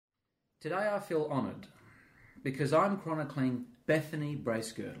Today I feel honoured because I'm chronicling Bethyanne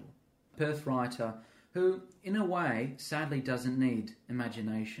Braciegirdle, Perth writer who, in a way, sadly doesn't need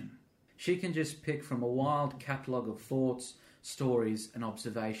imagination. She can just pick from a wild catalogue of thoughts, stories and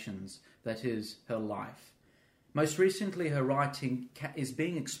observations that is her life. Most recently, her writing is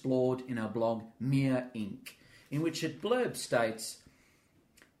being explored in her blog Mere Ink, in which it blurb states,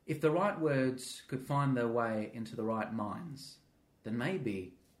 if the right words could find their way into the right minds, then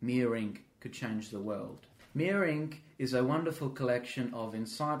maybe Mere Ink could change the world. Mere Ink is a wonderful collection of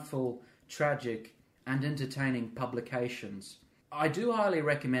insightful, tragic and entertaining publications. I do highly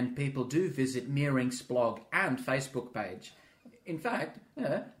recommend people do visit Mere Ink's blog and Facebook page. In fact,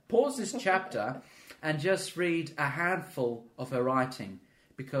 pause this chapter and just read a handful of her writing,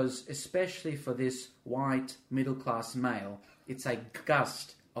 because especially for this white middle-class male, it's a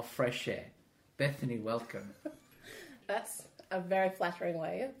gust of fresh air. Bethyanne, welcome. That's a very flattering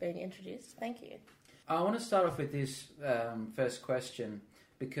way of being introduced. Thank you. I want to start off with this first question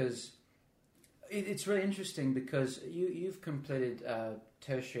because it's really interesting because you've completed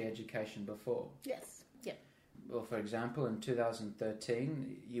tertiary education before. Yes. Yep. Well, for example, in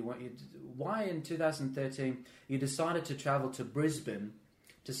 2013, why in 2013 you decided to travel to Brisbane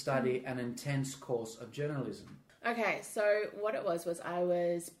to study an intense course of journalism? Okay, so what it was I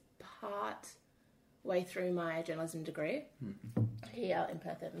was part way through my journalism degree here in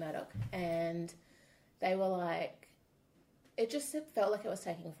Perth at Murdoch, and they were like, it just felt like it was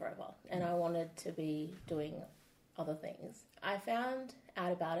taking forever, and I wanted to be doing other things. I found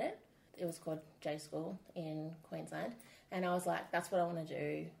out about it. It was called J School in Queensland, and I was like, that's what I want to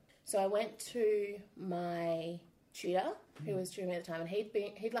do. So I went to my tutor, who was tutoring me at the time, and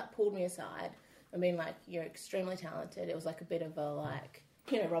he'd like pulled me aside and been like, you're extremely talented. It was like a bit of a like,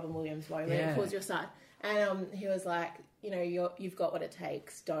 Robin Williams moment. He pulls you aside, and he was like, you've got what it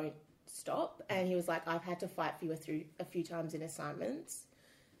takes. Don't stop. And he was like, I've had to fight for you a few times in assignments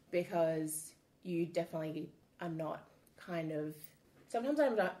because you definitely are not kind of. Sometimes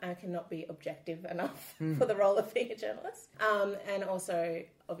I cannot be objective enough for the role of being a journalist. And also,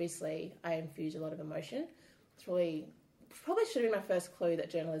 obviously, I infuse a lot of emotion. It's probably should have been my first clue that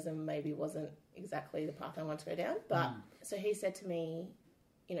journalism maybe wasn't exactly the path I wanted to go down. But so he said to me,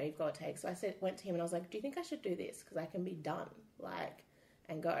 you've got what it takes. So I went to him and I was like, do you think I should do this? Because I can be done,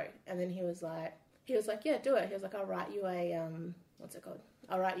 and go. And then he was like, yeah, do it. He was like, I'll write you a, what's it called?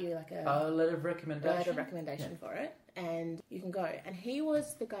 I'll write you like a letter of recommendation. Letter of recommendation for it, and you can go. And he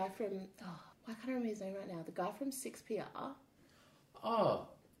was the guy from, I can't remember his name right now. The guy from 6PR. Oh.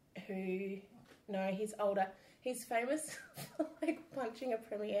 No, he's older. He's famous for punching a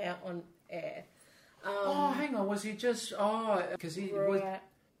premiere on air. Hang on. Was he just? Because he was.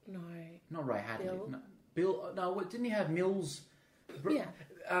 No. Not Ray Hadley. Bill. No, didn't he have Mills? Yeah.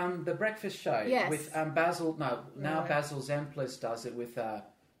 The breakfast show. Yes. With Basil. No. Basil Zemplis does it with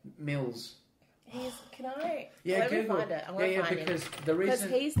Mills. Can I? Yeah, let Google. me find it. I want to find because him. the reason.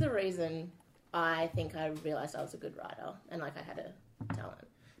 Because he's the reason I think I realised I was a good writer and I had a talent.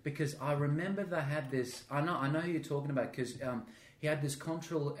 Because I remember they had this. I know who you're talking about because he had this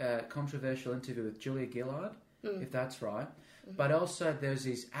controversial interview with Julia Gillard, if that's right. Mm-hmm. But also there's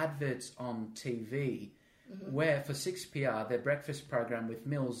these adverts on TV where for 6PR their breakfast program with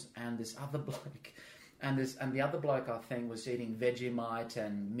Mills and this other bloke, and the other bloke I think was eating Vegemite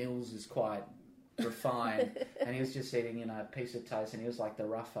and Mills is quite refined and he was just eating a piece of toast and he was like the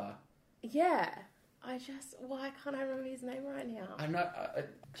rougher. Yeah. Why can't I remember his name right now? I know, I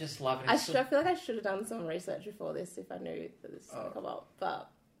just love it. I feel like I should have done some research before this if I knew that this was going to come up. But,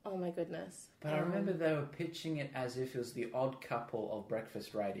 oh my goodness. But I remember they were pitching it as if it was the odd couple of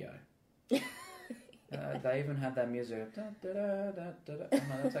breakfast radio. They even had that music. Da, da, da, da, da, da. Oh,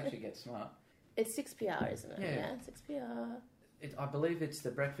 no, that's actually Get Smart. It's 6PR, isn't it? Yeah 6PR. I believe it's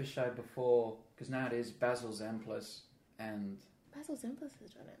the breakfast show before, because now it is Basil Zemplis and... Basil Zemplis has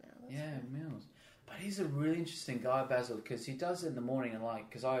done it now. That's Mills. But he's a really interesting guy, Basil, because he does it in the morning and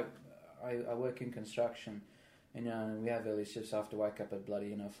because I work in construction and we have early shifts. I have to wake up at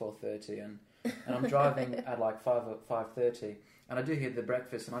bloody 4:30 and I'm driving at 5:30 and I do hear the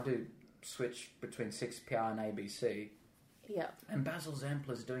breakfast and I do switch between 6PR and ABC. Yeah. And Basil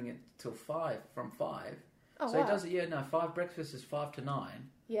Zemplis is doing it till 5 from 5. Oh, so wow. he does it. 5 breakfast is 5 to 9.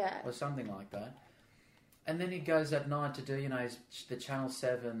 Yeah. Or something like that. And then he goes at night to do the Channel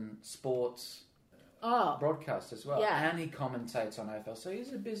 7 sports. Broadcast as well. Yeah. And he commentates on AFL. So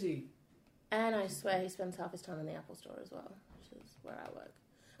he's a busy... And I swear he spends half his time in the Apple store as well, which is where I work.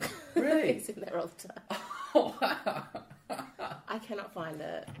 Really? He's in there all the time. Oh, wow. I cannot find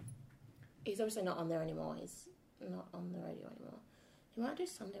it. He's obviously not on there anymore. He's not on the radio anymore. You might do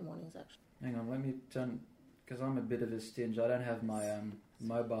Sunday mornings, actually. Hang on, let me turn... Because I'm a bit of a stinge. I don't have my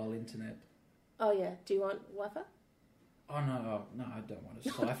mobile internet. Oh, yeah. Do you want Wi-Fi? Oh, no, I don't want to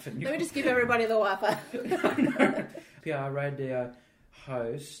siphon you. Let me just give everybody the Wi-Fi. No. PR radio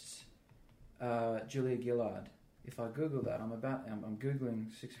host, Julia Gillard. If I Google that, I'm Googling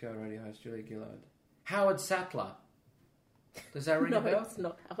 6PR radio host Julia Gillard. Howard Sattler. Does that ring a bell? No, it's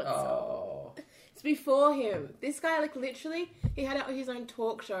not Howard Sattler. It's before him. This guy, like, literally, he had his own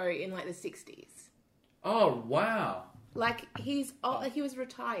talk show in, like, the 60s. Oh, wow. Like, he was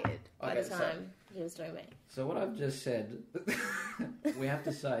retired by the time he was doing me. So what I've just said, we have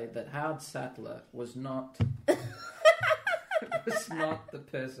to say that Howard Sattler was not the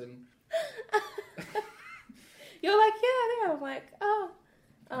person. You're like, yeah. I'm like, oh.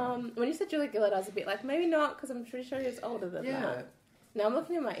 When you said Julia Gillard, I was a bit like, maybe not, because I'm pretty sure he was older than that. Now I'm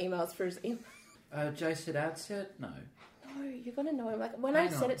looking at my emails for his email. Jason Outset? No. No, you're going to know him. Like, when I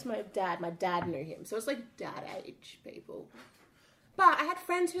said it to my dad knew him. So it's like dad age people. But I had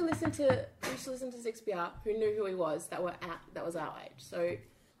friends who used to listen to 6PR who knew who he was that was our age. So,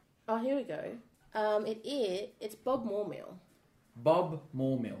 here we go. It's Bob Moormill. Bob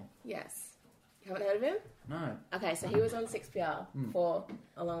Moormill. Yes. You haven't heard of him? No. Okay, so he was on 6PR for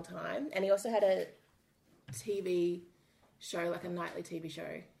a long time. And he also had a TV show, like a nightly TV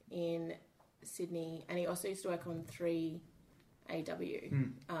show in Sydney. And he also used to work on 3AW.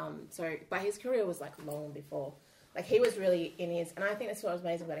 But his career was like long before. Like, he was really in his... And I think that's what was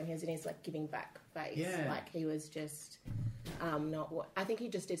amazing about him. He was in his, like, giving back phase. Yeah. Like, he was just not what... I think he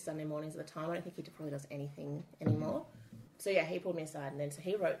just did Sunday mornings at the time. I don't think he probably does anything anymore. So, yeah, he pulled me aside. And then, so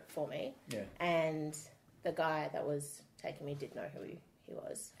he wrote for me. Yeah. And the guy that was taking me did know who he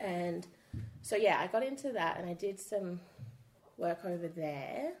was. And so, yeah, I got into that. And I did some work over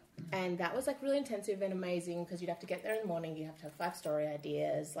there. And that was, like, really intensive and amazing because you'd have to get there in the morning. You have to have 5 story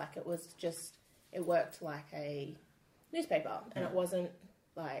ideas. Like, it was just... It worked like a newspaper, and it wasn't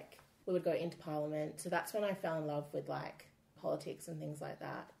like we would go into Parliament. So that's when I fell in love with like politics and things like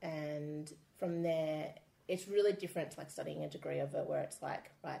that. And from there, it's really different to like studying a degree of it where it's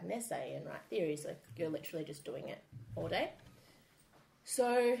like write an essay and write theories. Like you're literally just doing it all day.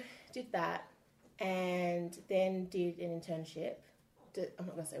 So did that, and then did an internship. I'm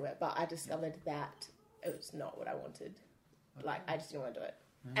not going to say where, but I discovered that it was not what I wanted. Like I just didn't want to do it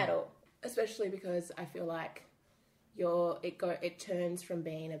at all. Especially because I feel like it turns from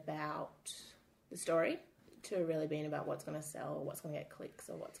being about the story to really being about what's going to sell, or what's going to get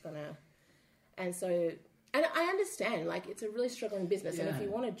clicks, or what's going to... And so... And I understand, like, it's a really struggling business. Yeah. And if you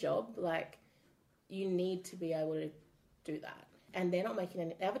want a job, like, you need to be able to do that. And they're not making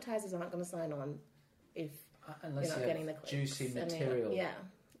any... Advertisers aren't going to sign on if unless you're not getting the clicks. Juicy material. Yeah.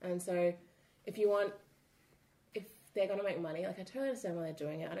 And so if you want... They're going to make money. Like, I totally understand why they're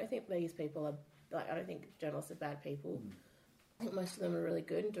doing it. I don't think these people are... Like, I don't think journalists are bad people. I think most of them are really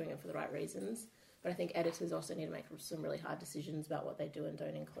good and doing it for the right reasons. But I think editors also need to make some really hard decisions about what they do and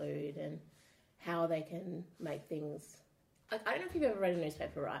don't include and how they can make things... Like, I don't know if you've ever read a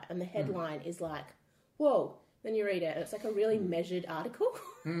newspaper, right? And the headline is like, whoa. Then you read it, and it's like a really measured article.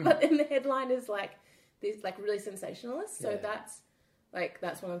 But then the headline is like this, like, really sensationalist. So that's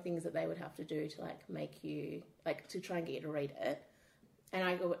one of the things that they would have to do to, like, make you... Like, to try and get you to read it.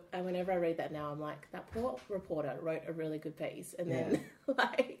 And whenever I read that now, I'm like, that poor reporter wrote a really good piece. And then,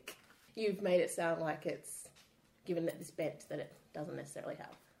 like, you've made it sound like it's given it this bent that it doesn't necessarily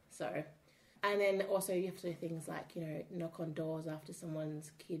have. So, and then also you have to do things like, you know, knock on doors after someone's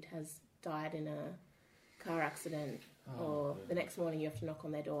kid has died in a car accident. Or the next morning you have to knock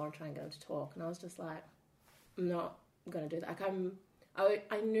on their door and try and get them to talk. And I was just like, I'm not going to do that. Like,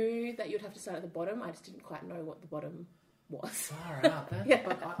 I knew that you'd have to start at the bottom. I just didn't quite know what the bottom was. Far out.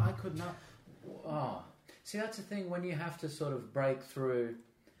 But I could not... Oh. See, that's the thing when you have to sort of break through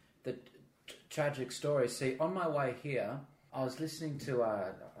the tragic story. See, on my way here, I was listening to,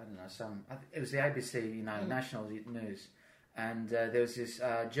 it was the ABC, national news. And there was this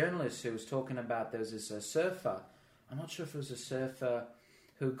journalist who was talking about, there was this surfer. I'm not sure if it was a surfer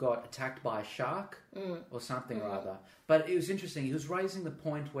who got attacked by a shark or something or other. But it was interesting. He was raising the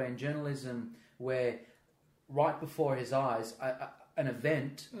point where in journalism, where right before his eyes, an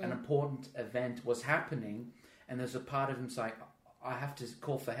important event was happening, and there's a part of him saying, I have to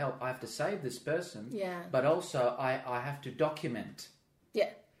call for help. I have to save this person. Yeah. But also, I have to document the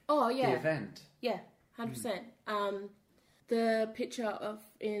event. Yeah, 100%. The picture I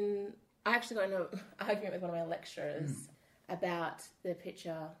actually got in an argument with one of my lecturers about the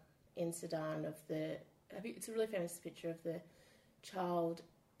picture in Sudan of it's a really famous picture of the child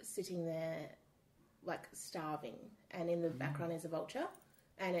sitting there like starving, and in the background is a vulture,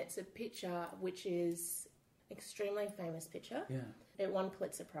 and it's a picture which is extremely famous picture. Yeah. It won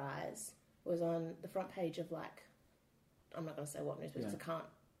Pulitzer Prize. It was on the front page of like, I'm not going to say what newspaper because I can't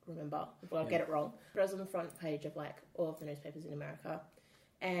remember if I'll get it wrong. But it was on the front page of like all of the newspapers in America,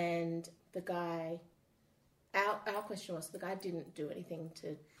 and the guy, our question was, the guy didn't do anything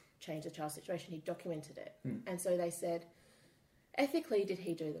to change the child's situation. He documented it, and so they said, ethically, did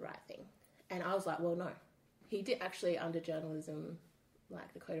he do the right thing? And I was like, well, no. He did actually, under journalism,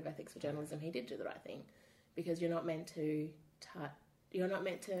 like the Code of Ethics for Journalism, he did do the right thing, because you're not meant to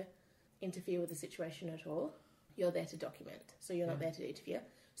interfere with the situation at all. You're there to document, so you're not there to interfere.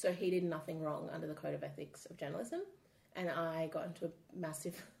 So he did nothing wrong under the Code of Ethics of Journalism, and I got into a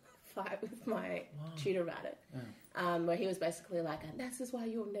massive fight with my tutor about it, where he was basically like, and this is why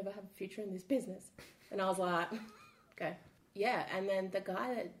you'll never have a future in this business. And I was like, okay. Yeah, and then the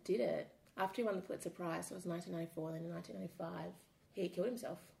guy that did it, after he won the Pulitzer Prize, so it was 1994, and then in 1995, he killed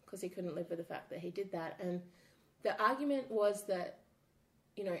himself because he couldn't live with the fact that he did that. And the argument was that,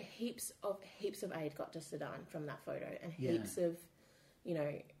 you know, heaps of aid got to Sudan from that photo, and heaps of, you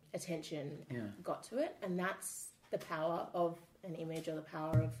know, attention got to it, and that's the power of an image or the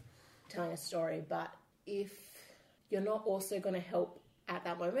power of telling a story. But if you're not also going to help at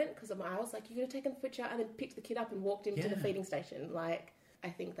that moment, because I was like, you could have taken the picture and then picked the kid up and walked him to the feeding station. Like, I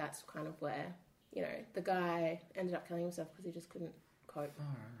think that's kind of where, you know, the guy ended up killing himself because he just couldn't cope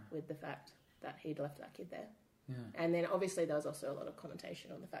with the fact that he'd left that kid there. Yeah. And then obviously there was also a lot of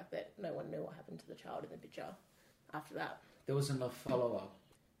commentation on the fact that no one knew what happened to the child in the picture after that. There wasn't enough follow-up.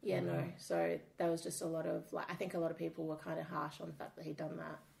 Yeah, no. So there was just a lot of, like, I think a lot of people were kind of harsh on the fact that he'd done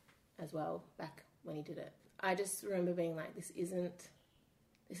that as well back when he did it. I just remember being like, this is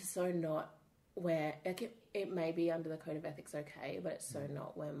so not where, like, it may be under the Code of Ethics okay, but it's so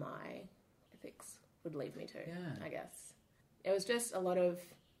not where my ethics would lead me to, I guess. It was just a lot of...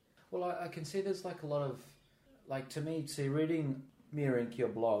 Well, I can see there's like a lot of, like, to me, see, reading Mirror Ink, your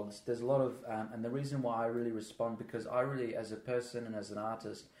blogs, there's a lot of, and the reason why I really respond, because I really, as a person and as an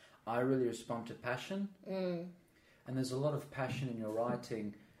artist, I really respond to passion. And there's a lot of passion in your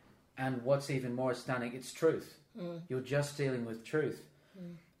writing, and what's even more astounding, it's truth. You're just dealing with truth.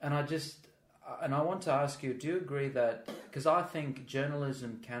 And I want to ask you, do you agree that, because I think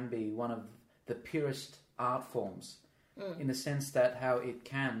journalism can be one of the purest art forms, in the sense that how it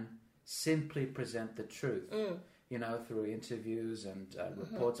can simply present the truth, you know, through interviews and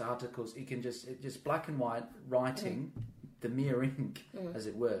reports, articles. It can just black and white writing, the mere ink, as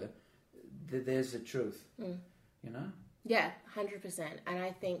it were. There's the truth, you know? Yeah, 100%. And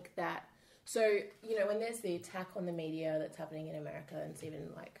I think that, so, you know, when there's the attack on the media that's happening in America, and it's even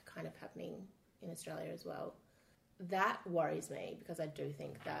like kind of happening in Australia as well, that worries me, because I do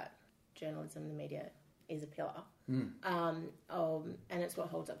think that journalism and the media is a pillar. And it's what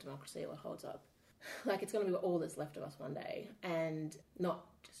holds up democracy, what holds up, like, it's going to be all that's left of us one day, and not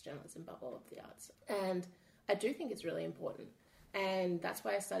just journalism, but all of the arts. And I do think it's really important, and that's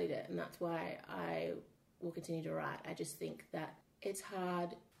why I studied it, and that's why I will continue to write. I just think that it's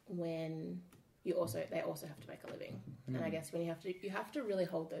hard when they also have to make a living, and I guess when you have to really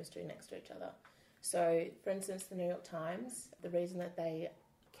hold those two next to each other. So, for instance, the New York Times, the reason that they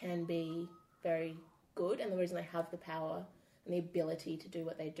can be very good and the reason they have the power and the ability to do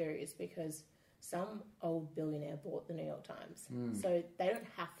what they do is because some old billionaire bought the New York Times. So they don't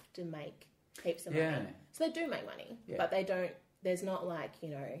have to make heaps of money. So they do make money, but they don't, there's not like, you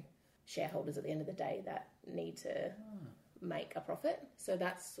know, shareholders at the end of the day that need to make a profit. So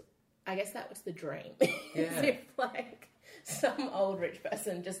I guess that was the dream. If like some old rich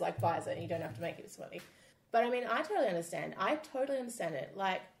person just like buys it and you don't have to make this money. But I mean, I totally understand it.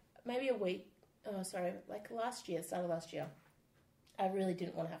 Like maybe like start of last year, I really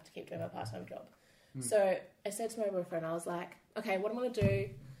didn't want to have to keep doing my part-time job. So I said to my boyfriend, I was like, okay, what I'm going to do,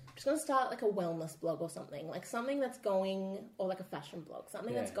 I'm just going to start like a wellness blog or something, like something that's going, or like a fashion blog,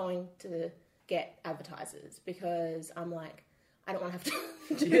 something that's going to get advertisers, because I'm like, I don't want to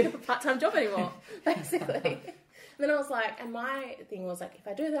have to do a part-time job anymore, basically. And then I was like, and my thing was like, if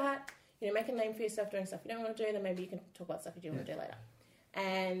I do that, you know, make a name for yourself doing stuff you don't want to do, then maybe you can talk about stuff you do want to do later.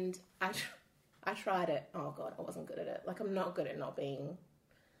 And I tried it. Oh God, I wasn't good at it. Like, I'm not good at not being,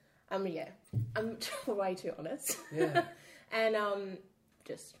 I'm way too honest. And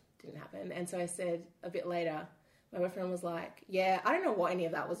just didn't happen. And so I said a bit later, my boyfriend was like, yeah, I don't know what any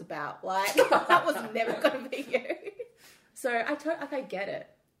of that was about. Like, that was never going to be you. So I get it.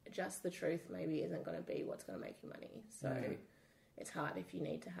 Just the truth maybe isn't going to be what's going to make you money. So it's hard if you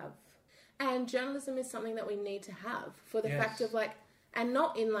need to have. And journalism is something that we need to have for the fact of like, And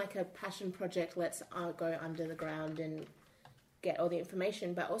not in like a passion project, let's go under the ground and get all the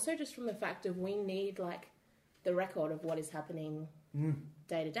information, but also just from the fact of we need like the record of what is happening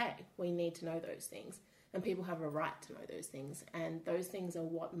day to day. We need to know those things, and people have a right to know those things, and those things are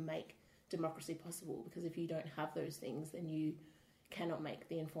what make democracy possible, because if you don't have those things, then you cannot make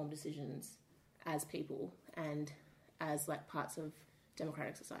the informed decisions as people and as like parts of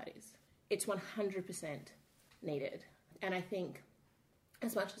democratic societies. It's 100% needed. And I think,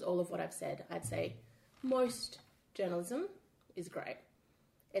 as much as all of what I've said, I'd say most journalism is great.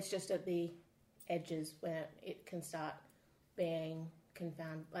 It's just at the edges where it can start being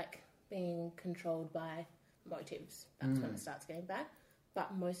being controlled by motives. That's when it starts getting bad.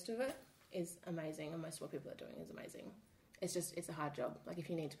 But most of it is amazing, and most of what people are doing is amazing. It's a hard job. Like, if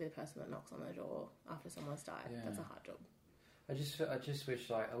you need to be the person that knocks on the door after someone's died, that's a hard job. I just wish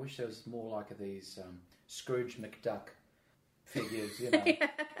I wish there was more like these Scrooge McDuck figures, you know.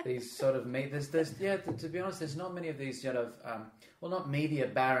 These sort of to be honest, there's not many of these sort of not media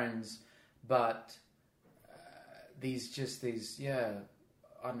barons, but these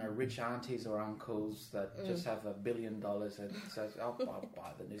I don't know, rich aunties or uncles that just have $1 billion and says, I'll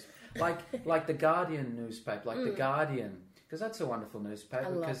buy the news. Like the Guardian newspaper, The Guardian, because that's a wonderful newspaper. I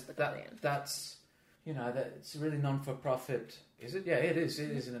love because the Guardian. That's, that it's really non-for-profit. Is it? Yeah, it is. It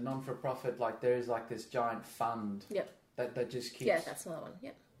is a non-for-profit. Like, there is like this giant fund that just keeps... Yeah, that's another one,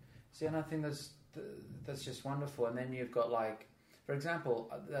 yep. See, and I think that's just wonderful. And then you've got, like, for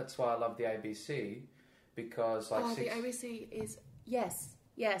example, that's why I love the ABC, because like... the ABC is...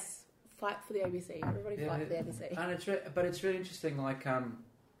 Yes, fight for the ABC. Everybody fight for the ABC. And it's really interesting. Like I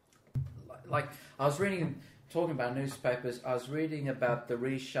was talking about newspapers. I was reading about the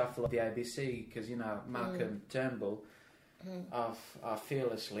reshuffle of the ABC because Malcolm Turnbull, our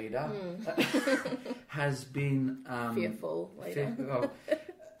fearless leader, has been fearful leader.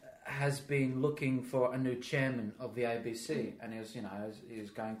 Has been looking for a new chairman of the ABC, and he was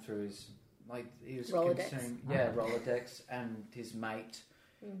going through his Rolodex. Rolodex, and his mate.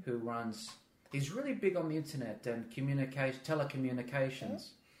 Who runs... He's really big on the internet and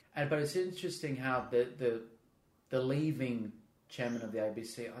telecommunications. But it's interesting how the leaving chairman of the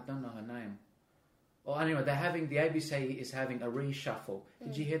ABC, I don't know her name. Well, anyway, the ABC is having a reshuffle.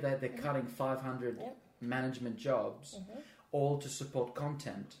 Did you hear that? They're cutting 500 management jobs, all to support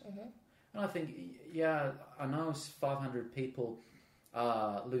content. And I think, I know 500 people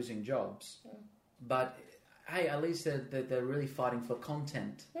are losing jobs, but... Hey, at least they're really fighting for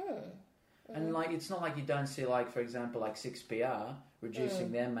content. And it's not like you don't see, like, for example, like 6PR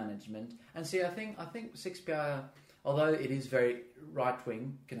reducing their management. And see, I think 6PR, although it is very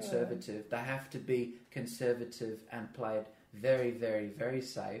right-wing conservative, they have to be conservative and play it very, very, very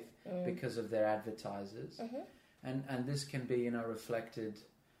safe because of their advertisers. And this can be, reflected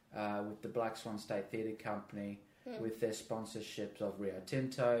with the Black Swan State Theatre Company, with their sponsorships of Rio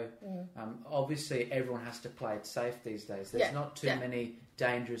Tinto. Obviously, everyone has to play it safe these days. There's not too many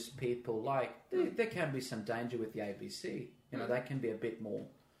dangerous people. Like, there can be some danger with the ABC. They can be a bit more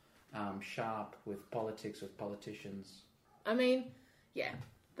sharp with politics, with politicians. I mean,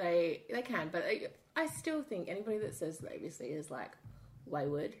 they can. But I still think anybody that says the ABC is, like,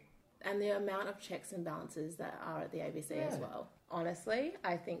 wayward, and the amount of checks and balances that are at the ABC as well. Honestly,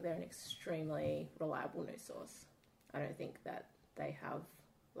 I think they're an extremely reliable news source. I don't think that they have,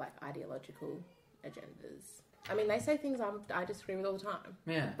 like, ideological agendas. I mean, they say things I disagree with all the time.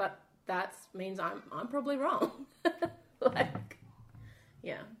 Yeah. But that means I'm probably wrong.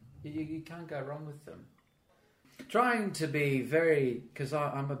 You can't go wrong with them. Trying to be very... Because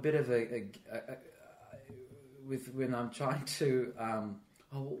I'm a bit of when I'm trying to...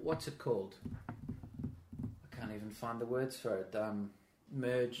 what's it called? I can't even find the words for it.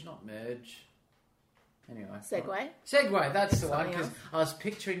 Not merge. Anyway. Segway, that's the one. Because I was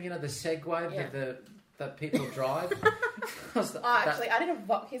picturing, the Segway that people drive. I did a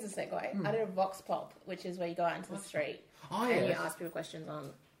Vox. Here's a Segway. I did a Vox Pop, which is where you go out into the street and you ask people questions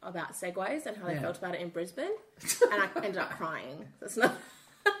about Segways and how they felt about it in Brisbane. And I ended up crying. That's not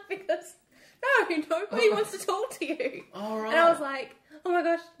because nobody wants to talk to you. All right. And I was like, oh my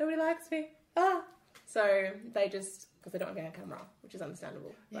gosh, nobody likes me. So they just, because they don't want to be on camera, which is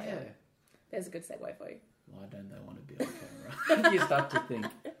understandable. But there's a good segue for you. Why don't they want to be on camera? You start to think.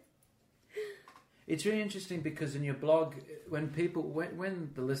 It's really interesting because in your blog, when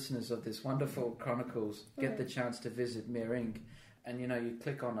the listeners of this wonderful Chronicles get the chance to visit Mere Inc., and you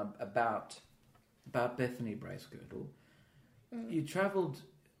click on about Bethyanne Braciegirdle, you travelled,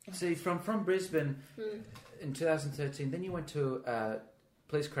 from Brisbane in 2013. Then you went to,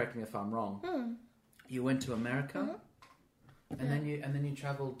 please correct me if I'm wrong. You went to America. And then you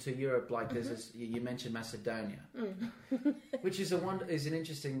travelled to Europe. Like there's this, you mentioned Macedonia, which is is an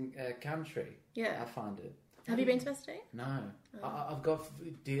interesting country. Yeah, I find it. Have you been to Macedonia? No, I've got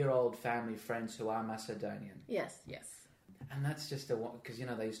dear old family friends who are Macedonian. Yes. And that's just because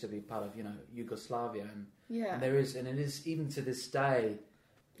they used to be part of Yugoslavia, and and it is even to this day.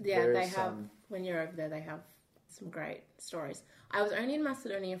 Yeah, they have. When you're over there, they have some great stories. I was only in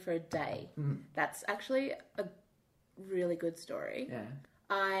Macedonia for a day. That's actually a really good story. Yeah.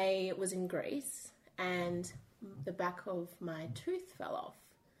 I was in Greece and the back of my tooth fell off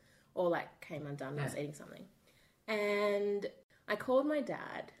or came undone. I was eating something. And I called my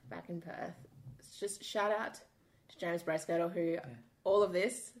dad back in Perth. Just shout out to James Braciegirdle, who all of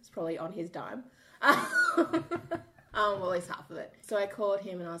this is probably on his dime. Well, at least half of it. So I called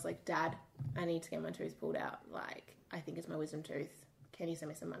him and I was like, Dad, I need to get my tooth pulled out. I think it's my wisdom tooth. Can you send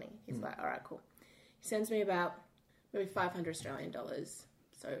me some money? He's like, all right, cool. He sends me about maybe 500 Australian dollars.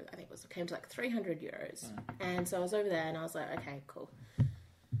 So I think it came to 300 euros. And so I was over there and I was like, okay, cool.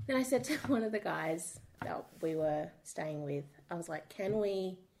 Then I said to one of the guys that we were staying with, I was like,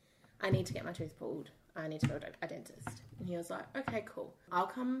 I need to get my tooth pulled. I need to go to a dentist. And he was like, okay, cool. I'll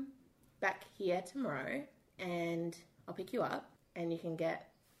come back here tomorrow and I'll pick you up and you can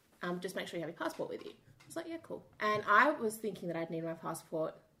just make sure you have your passport with you. I was like, yeah, cool. And I was thinking that I'd need my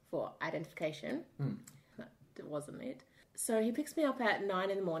passport for identification. That wasn't it. So he picks me up at 9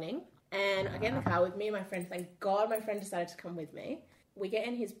 in the morning and I get in the car with me and my friend. Thank God my friend decided to come with me. We get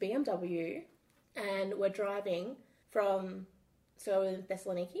in his BMW and we're driving we're in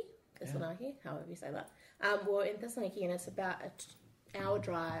Thessaloniki, however you say that. We're in Thessaloniki and it's about an hour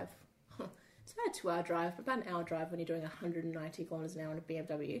drive. It's about a 2-hour drive, but about an hour drive when you're doing 190 kilometres an hour in a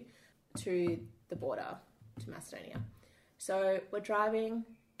BMW to the border, to Macedonia. So we're driving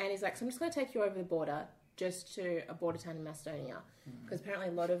and he's like, so I'm just going to take you over the border just to a border town in Macedonia. Because apparently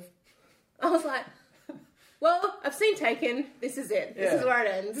I was like, well, I've seen Taken. This is it. This is where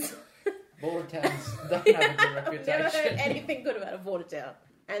it ends. Border towns don't have a good reputation. Never heard anything good about a border town.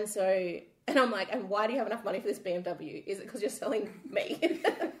 And I'm like, and why do you have enough money for this BMW? Is it because you're selling me?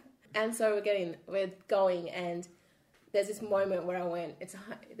 And so we're going, and there's this moment where I went,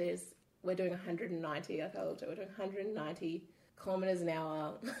 we're doing 190, we're doing 190 kilometres an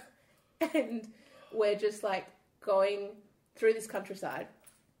hour, and we're just going through this countryside,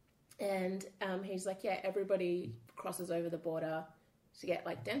 and he's like, yeah, everybody crosses over the border to get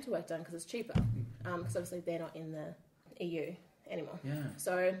dental work done because it's cheaper, because obviously they're not in the EU anymore. Yeah.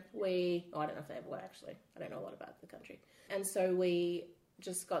 So I don't know if they ever were actually. I don't know a lot about the country, and so we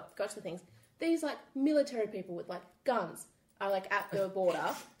just got to the things. These military people with guns are at the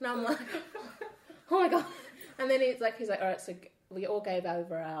border, and I'm like, oh my God. And then he's like, all right, so we all gave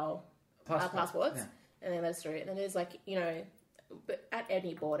over our passports, and then let us through. And then there's but at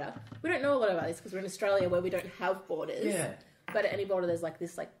any border, we don't know a lot about this because we're in Australia where we don't have borders. Yeah. But at any border, there's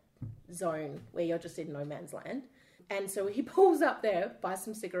this zone where you're just in no man's land. And so he pulls up there, buys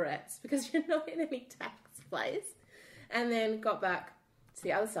some cigarettes because you're not in any tax place, and then got back to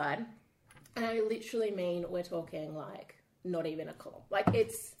the other side. And I literally mean we're talking not even a kilometre.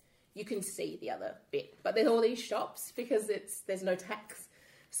 You can see the other bit, but there's all these shops because there's no tax.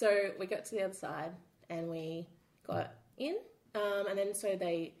 So we got to the other side and we got in, and then so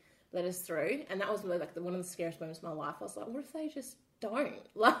they let us through, and that was one of the scariest moments of my life. I was like, what if they just don't?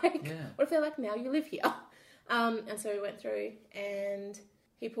 What if they're now you live here? And so we went through, and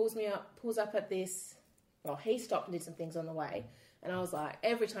he pulls up at this. Well, he stopped and did some things on the way, and I was like,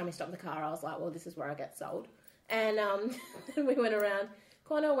 every time he stopped the car, I was like, well, this is where I get sold. And then we went around.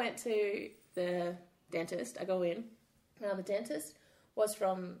 Connor went to the dentist. I go in. Now the dentist was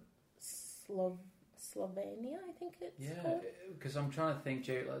from Slovenia, I think it's called. Because I'm trying to think,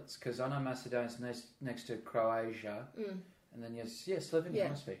 because I know Macedonia's next to Croatia, and then Slovenia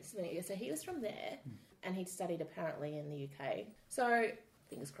must be. Slovenia. So he was from there, and he'd studied apparently in the UK. So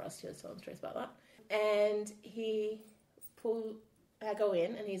fingers crossed he was telling the truth about that. And I go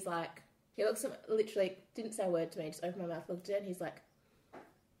in, and he's like, he looks at me, literally didn't say a word to me, just opened my mouth, looked at it, and he's like,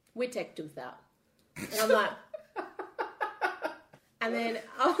 we take tooth out. And I'm like, and then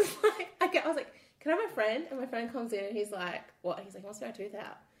I was like, can I have a friend? And my friend comes in and he's like, what? He's like, he wants to get my tooth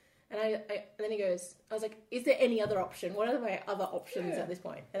out. And and then he goes, I was like, is there any other option? What are my other options at this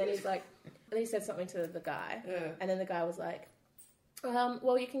point? And then he's like, and then he said something to the guy. Yeah. And then the guy was like,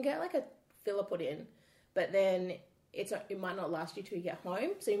 well, you can get a filler put in, but then it might not last you till you get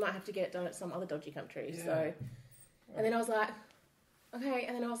home. So you might have to get it done at some other dodgy country. Yeah. So, and then I was like, okay.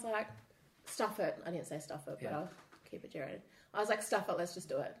 And then I was like, stuff it. I didn't say stuff it, but I'll keep it G-rated. I was like, stuff it, let's just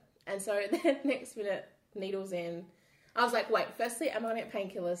do it. And so then next minute, needles in. I was like, wait, firstly, am I going to get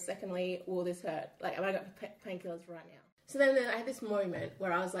painkillers? Secondly, will this hurt? Like, am I going to get painkillers right now? So then I had this moment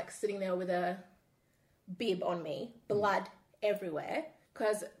where I was like sitting there with a bib on me, blood everywhere,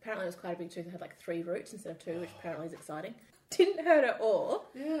 because apparently it was quite a big tooth. It had like 3 roots instead of 2, which apparently is exciting. Didn't hurt at all.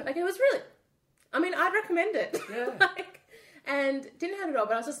 Yeah. Like, it was really, I mean, I'd recommend it. Yeah. And didn't hurt at all,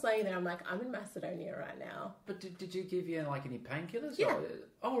 but I was just laying there. I'm like, I'm in Macedonia right now. But did you give you like any painkillers? Yeah.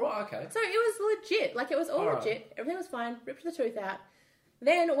 Oh, right, okay. So it was legit. Like, it was all legit. Right. Everything was fine. Ripped the tooth out.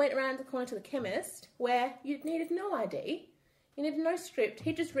 Then went around the corner to the chemist, where you needed no ID. You needed no script.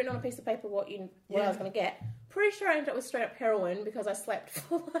 He'd just written on a piece of paper what I was going to get. Pretty sure I ended up with straight up heroin because I slept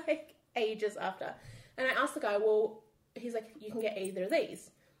for like ages after. And I asked the guy, well, he's like, you can get either of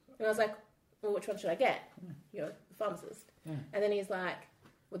these. And I was like, well, which one should I get? You're the pharmacist. Yeah. And then he's like,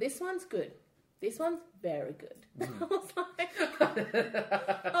 well, this one's good. This one's very good. I was like,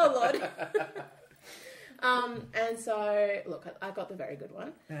 oh, Lord. And so, look, I got the very good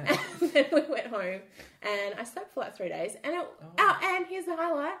one. Yeah. And then we went home and I slept for like 3 days. And and here's the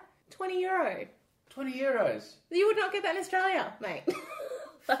highlight, €20. 20 euros? You would not get that in Australia, mate.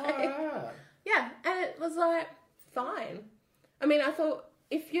 Yeah, and it was like, fine. I mean, I thought,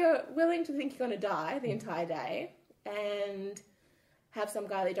 if you're willing to think you're going to die the entire day and have some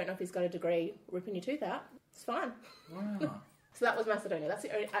guy that you don't know if he's got a degree ripping your tooth out, it's fine. Wow. So that was Macedonia. That's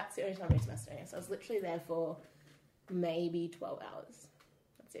the only time I've been to Macedonia. So I was literally there for maybe 12 hours.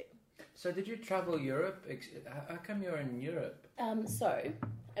 That's it. So did you travel Europe? How come you're in Europe? So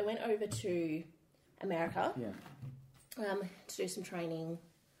I went over to America to do some training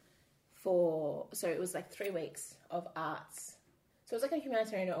so it was like 3 weeks of arts. So it was like a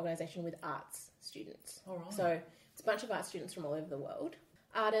humanitarian organisation with arts students. All right. So it's a bunch of art students from all over the world.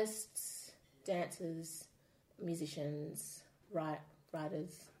 Artists, dancers, musicians, writers. I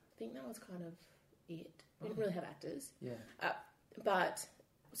think that was kind of it. We didn't really have actors. Yeah. But,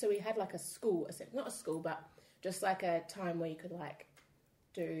 so we had like a school, not a school, but just like a time where you could like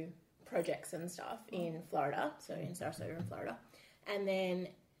do projects and stuff in Florida. So in Sarasota in Florida. And then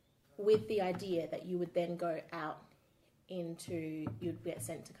with the idea that you would then go out you'd get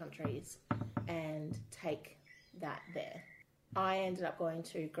sent to countries and take that there. I ended up going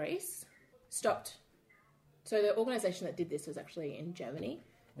to Greece, stopped. So the organisation that did this was actually in Germany,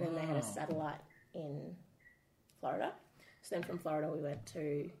 and then they had a satellite in Florida. So then from Florida we went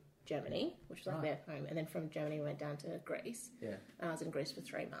to Germany, which was like their home, and then from Germany we went down to Greece. Yeah. I was in Greece for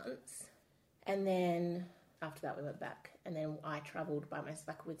 3 months. And then after that we went back, and then I travelled by myself,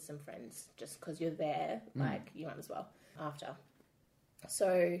 like with some friends, just because you're there, like you might as well after.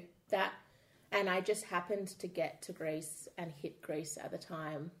 So that, and I just happened to get to Greece and hit Greece at the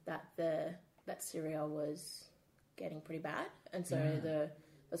time that that Syria was getting pretty bad, and so there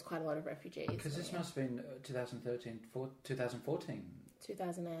was quite a lot of refugees. Because this must have been 2014.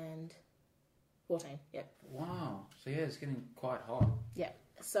 2014, yep. Wow. So yeah, it's getting quite hot. Yeah.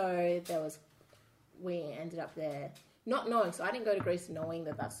 So we ended up there not knowing. So I didn't go to Greece knowing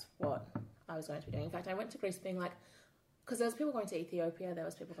that that's what I was going to be doing. In fact, I went to Greece being like, because there was people going to Ethiopia, there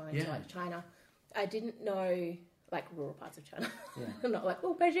was people going to like China. I didn't know like rural parts of China. Yeah. Not like,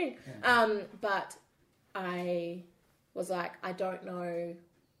 oh, Beijing. Yeah. But I was like, I don't know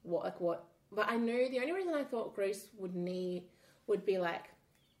what, but I knew the only reason I thought Greece would be like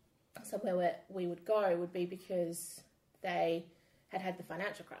somewhere where we would go would be because they had the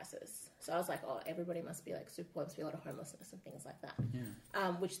financial crisis. So I was like, oh, everybody must be like super poor, must be a lot of homelessness and things like that.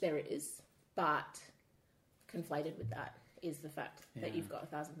 Yeah. Which there is, but conflated with that is the fact that you've got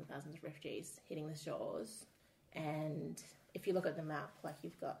thousands and thousands of refugees hitting the shores. And if you look at the map, like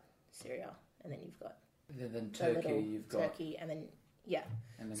you've got Syria, and then you've got then Turkey, you've got Turkey, and then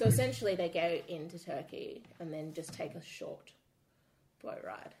and then so essentially they go into Turkey and then just take a short boat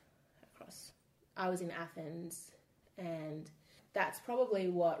ride across. I was in Athens, and that's probably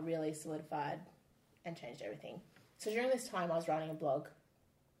what really solidified and changed everything. So during this time, I was writing a blog.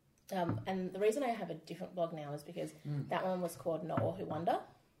 And the reason I have a different blog now is because that one was called Know All Who Wonder.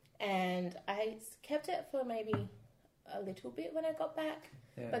 And I kept it for maybe a little bit when I got back.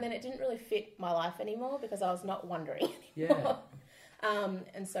 Yeah. But then it didn't really fit my life anymore because I was not wondering anymore. Yeah.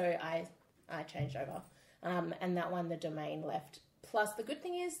 And so I changed over. And that one, the domain left. Plus, the good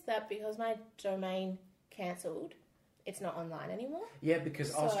thing is that because my domain cancelled, it's not online anymore. Yeah,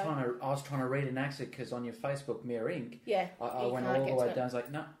 because I was trying to read an exit because on your Facebook, Mirror Inc. Yeah, I went all the way down. I was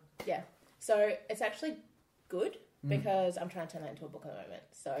like, no. Yeah, so it's actually good because I'm trying to turn that into a book at the moment.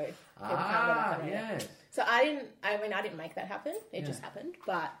 So people can't go back and read it. So I didn't make that happen. It just happened,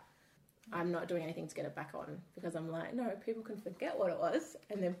 but I'm not doing anything to get it back on because I'm like, no, people can forget what it was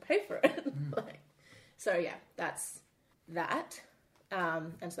and then pay for it. So yeah, that's that.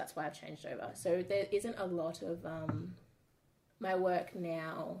 And so that's why I've changed over. So there isn't a lot of my work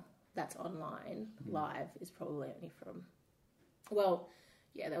now that's online, live, is probably only from, well,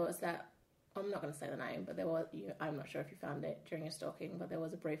 yeah, there was that, I'm not going to say the name, but there was, I'm not sure if you found it during your stalking, but there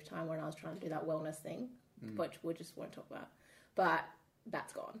was a brief time when I was trying to do that wellness thing, which we just won't talk about. But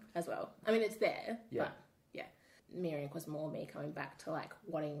that's gone as well. I mean, it's there, but yeah. Mirroring was more me coming back to like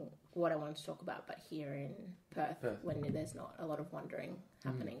what I wanted to talk about, but here in Perth, when there's not a lot of wandering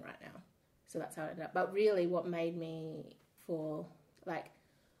happening right now. So that's how it ended up. But really what made me fall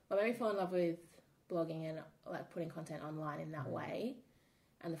in love with blogging and like putting content online in that way,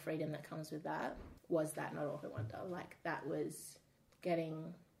 and the freedom that comes with that, was that Not All Who Wonder. Like that was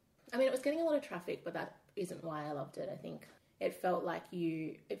getting, I mean, it was getting a lot of traffic, but that isn't why I loved it. I think it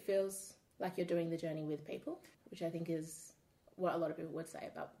feels like you're doing the journey with people, which I think is what a lot of people would say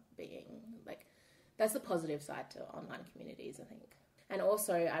about being like, that's the positive side to online communities, I think. And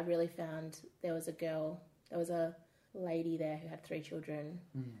also I really found there was a lady there who had 3 children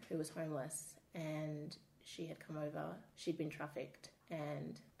who was homeless, and she had come over, she'd been trafficked,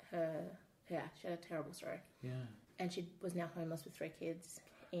 and she had a terrible story. Yeah. And she was now homeless with 3 kids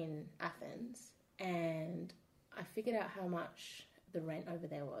in Athens, and I figured out how much the rent over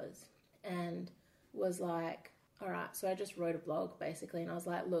there was, and was like, all right, so I just wrote a blog basically, and I was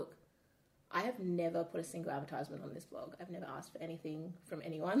like, look, I have never put a single advertisement on this blog. I've never asked for anything from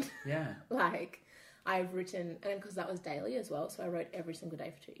anyone. Yeah. Like, I've written, and because that was daily as well, so I wrote every single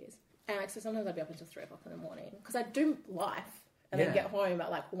day for 2 years. And like, so sometimes I'd be up until 3 o'clock in the morning, because I do life, and then get home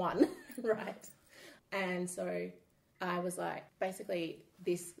at like 1, right? And so I was like, basically,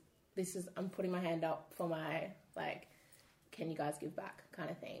 this is, I'm putting my hand up for my, like, can you guys give back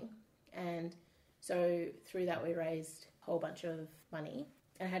kind of thing. And so through that we raised a whole bunch of money.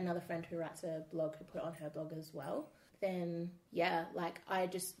 And I had another friend who writes a blog who put it on her blog as well. Then, yeah, like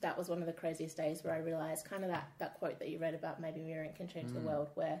that was one of the craziest days where I realised kind of that quote that you read about maybe mirroring can change the world,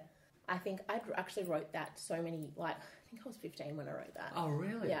 where I think I actually wrote that so many, like, I think I was 15 when I wrote that. Oh,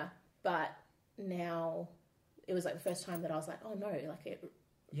 really? Yeah. But now it was like the first time that I was like, oh no, like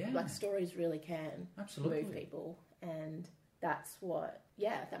like stories really can move people. And that's what,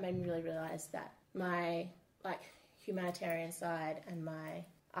 that made me really realise that my like humanitarian side and my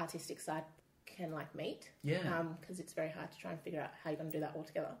artistic side can like meet. Yeah. Because it's very hard to try and figure out how you're going to do that all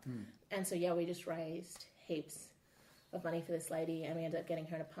together. And so, we just raised heaps of money for this lady, and we ended up getting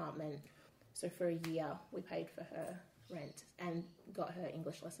her an apartment. So for a year, we paid for her rent and got her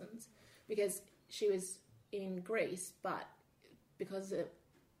English lessons, because she was in Greece, but because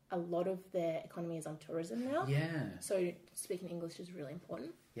a lot of their economy is on tourism now. Yeah. So speaking English is really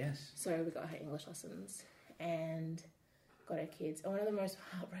important. Yes. So we got her English lessons and got her kids. And one of the most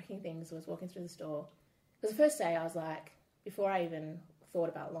heartbreaking things was walking through the store. Because the first day I was like, before I even thought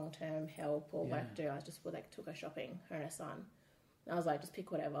about long-term help or what to do, I just took her shopping, her and her son. And I was like, just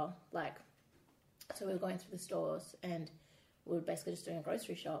pick whatever. Like, so we were going through the stores, and we were basically just doing a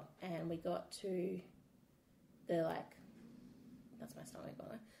grocery shop, and we got to the, like, that's my stomach, by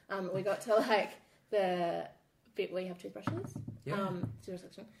the way. We got to, like, the bit where you have toothbrushes, zero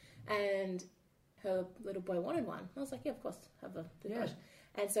section, and her little boy wanted one. I was like, yeah, of course, have a toothbrush.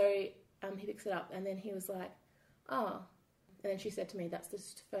 Yeah. And so he picks it up, and then he was like, oh. And then she said to me, that's the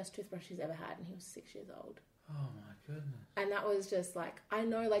first toothbrush he's ever had, and he was 6 years old. Oh, my goodness. And that was just like, I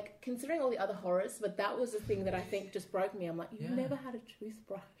know, like, considering all the other horrors, but that was the thing that I think just broke me. I'm like, you've never had a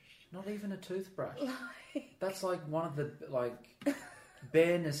toothbrush. Not even a toothbrush. That's like one of the, like,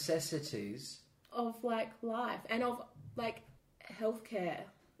 bare necessities of, like, life and of, like, healthcare,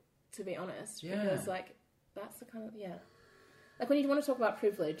 to be honest. Yeah. Because, like, that's the kind of, like, when you want to talk about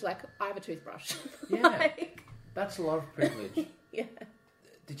privilege, like, I have a toothbrush. Yeah. Like, that's a lot of privilege. Yeah.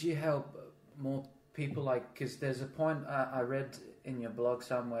 Did you help more people, like, because there's a point I read in your blog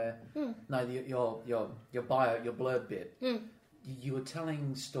somewhere, no, your bio, your blurb bit, you were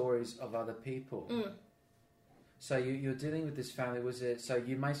telling stories of other people. So you're dealing with this family, was it, so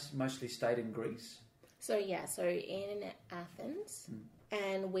you mostly stayed in Greece? So in Athens,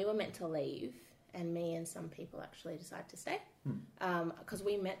 and we were meant to leave, and me and some people actually decided to stay, because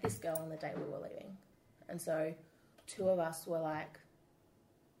we met this girl on the day we were leaving. And so 2 of us were like,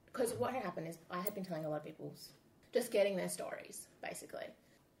 because what had happened is I had been telling a lot of people, just getting their stories, basically.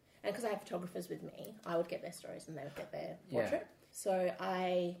 And because I have photographers with me, I would get their stories and they would get their portrait. So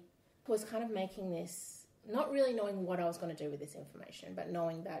I was kind of making this, not really knowing what I was going to do with this information, but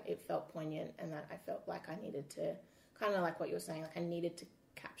knowing that it felt poignant and that I felt like I needed to, kind of like what you were saying, like I needed to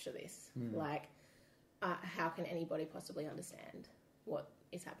capture this. Like, how can anybody possibly understand what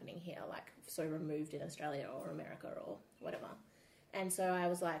is happening here, like so removed in Australia or America or whatever. And so I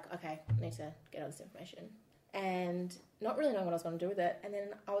was like, okay, I need to get all this information. And not really knowing what I was going to do with it. And then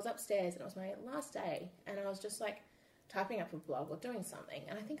I was upstairs and it was my last day. And I was just like typing up a blog or doing something.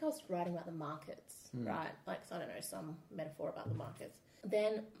 And I think I was writing about the markets, right? Like, I don't know, some metaphor about the markets.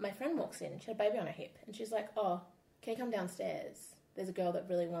 Then my friend walks in and she had a baby on her hip. And she's like, oh, can you come downstairs? There's a girl that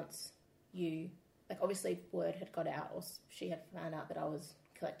really wants you. Like, obviously word had got out or she had found out that I was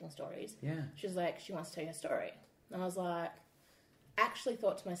collecting stories. Yeah. She was like, she wants to tell you a story. And I was like, actually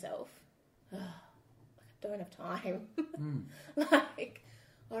thought to myself, oh, I don't have time. Like,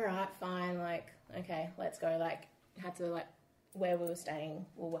 all right, fine. Like, okay, let's go. Like, had to, like, where we were staying,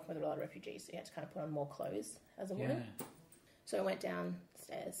 we were working with a lot of refugees, so you had to kind of put on more clothes as a woman. So I went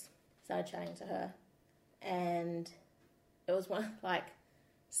downstairs, started chatting to her, and it was one, like,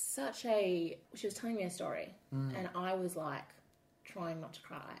 she was telling me a story, and I was, like, trying not to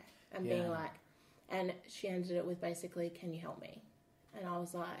cry, and being like, and she ended it with basically, can you help me? And I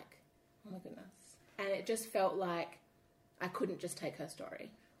was like, oh my goodness. And it just felt like I couldn't just take her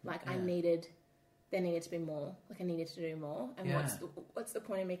story. Like, there needed to be more. Like, I needed to do more. And what's the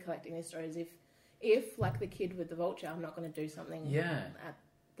point of me collecting these stories if like the kid with the vulture, I'm not going to do something at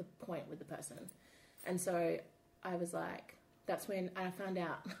the point with the person. And so I was like, that's when I found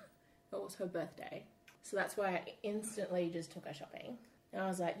out it was her birthday. So that's why I instantly just took her shopping. And I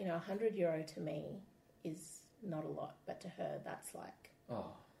was like, €100 to me is not a lot, but to her, that's like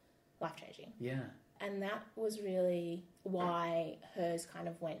life-changing. Yeah. And that was really why hers kind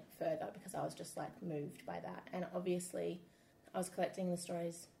of went further, because I was just like moved by that. And obviously I was collecting the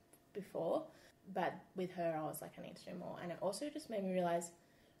stories before, but with her I was like, I need to do more. And it also just made me realise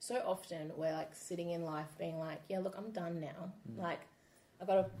so often we're like sitting in life being like, yeah, look, I'm done now. Like, I've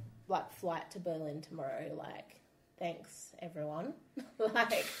got a like flight to Berlin tomorrow, like, thanks everyone.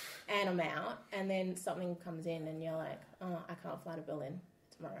 Like, and I'm out. And then something comes in and you're like, oh, I can't fly to Berlin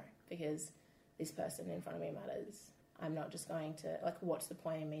tomorrow because this person in front of me matters. I'm not just going to, like, what's the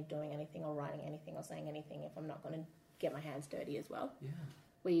point in me doing anything or writing anything or saying anything if I'm not going to get my hands dirty as well? Yeah.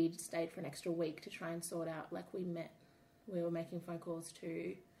 We stayed for an extra week to try and sort out, like, we were making phone calls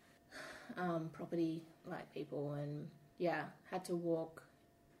to property, like, people, and, had to walk.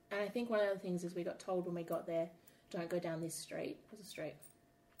 And I think one of the things is we got told when we got there, don't go down this street. It was a street.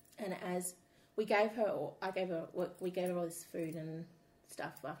 And as we gave her all this food and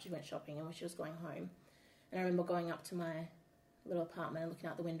stuff after she went shopping and when she was going home. And I remember going up to my little apartment and looking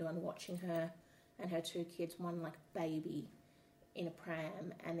out the window and watching her and her two kids, one like baby in a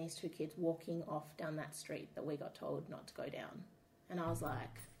pram, and these two kids walking off down that street that we got told not to go down. And I was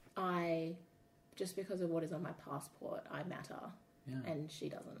like, just because of what is on my passport, I matter. Yeah. And she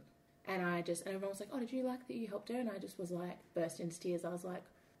doesn't. And everyone was like, oh, did you like that you helped her? And I just was like, burst into tears. I was like,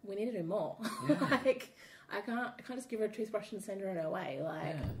 we need to do more. Yeah. Like, I can't just give her a toothbrush and send her on her way.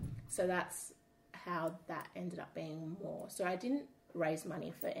 Like, so that's how that ended up being more. So I didn't raise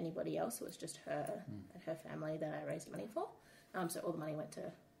money for anybody else. It was just her and her family that I raised money for. So all the money went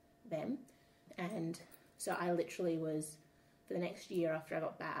to them. And so I literally was, for the next year after I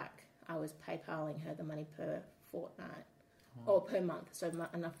got back, I was PayPaling her the money per fortnight or per month. So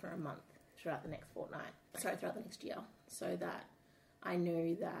enough for a month throughout the next throughout the next year. So that I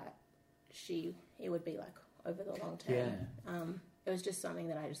knew that it would be like over the long term. Yeah. It was just something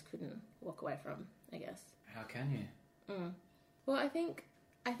that I just couldn't walk away from, I guess. How can you? Well, I think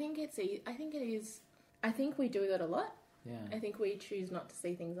it is. I think we do that a lot. Yeah. I think we choose not to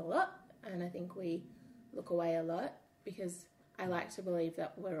see things a lot, and I think we look away a lot because I like to believe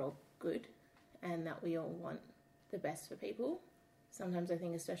that we're all good and that we all want the best for people. Sometimes I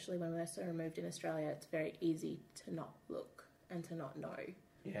think, especially when we're so removed in Australia, it's very easy to not look and to not know.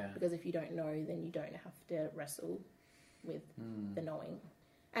 Yeah. Because if you don't know, then you don't have to wrestle with the knowing.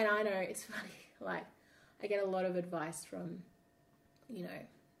 And I know it's funny, like, I get a lot of advice from,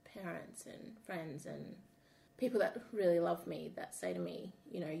 parents and friends and people that really love me that say to me,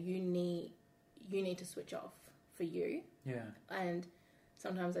 you need to switch off for you. Yeah. And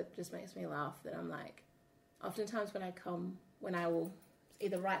sometimes it just makes me laugh that I'm like, oftentimes when I will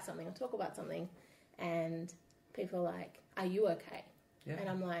either write something or talk about something and people are like, are you okay? Yeah. And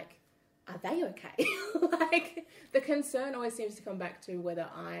I'm like, are they okay? Like, the concern always seems to come back to whether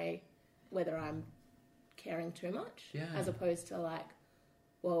I'm caring too much, as opposed to like,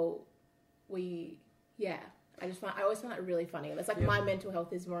 well, I always find that really funny. It's like my mental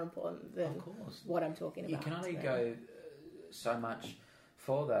health is more important than what I'm talking about. You can only go so much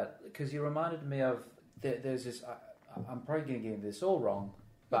for that, because you reminded me of there's this. I'm probably going to get this all wrong,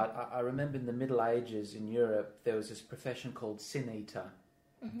 but I remember in the Middle Ages in Europe there was this profession called sin eater.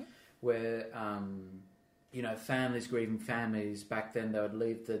 where, families grieving families, back then they would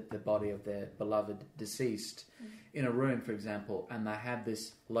leave the body of their beloved deceased in a room, for example, and they had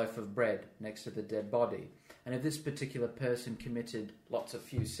this loaf of bread next to the dead body. And if this particular person committed lots of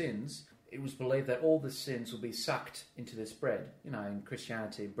few sins, it was believed that all the sins would be sucked into this bread. In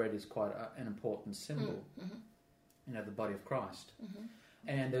Christianity, bread is quite an important symbol. The body of Christ.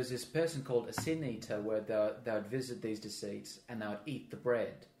 And there's this person called a sin eater where they would visit these deceased and they would eat the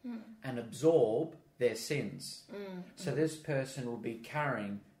bread and absorb their sins. So this person will be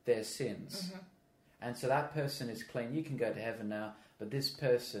carrying their sins. And so that person is clean. You can go to heaven now, but this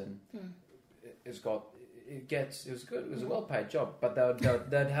person it was good. It was a well-paid job, but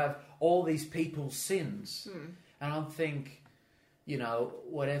they'd have all these people's sins. And I think,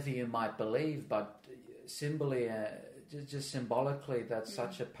 whatever you might believe, but just symbolically, that's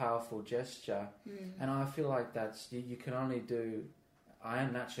such a powerful gesture. And I feel like that's you can only do. I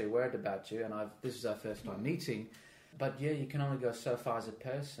am naturally worried about you, and this is our first time meeting, but you can only go so far as a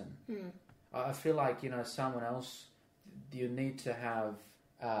person. I feel like someone else. You need to have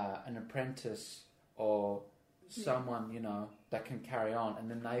an apprentice or someone that can carry on, and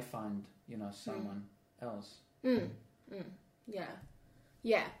then they find someone else.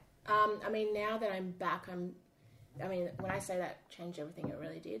 Yeah. Now that I'm back, when I say that changed everything, it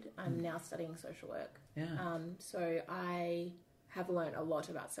really did. I'm now studying social work. So I have learned a lot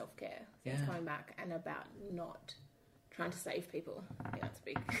about self-care since coming back, and about not trying to save people. I think that's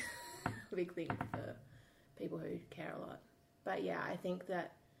a big thing for people who care a lot. But I think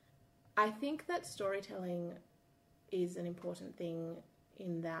that storytelling is an important thing,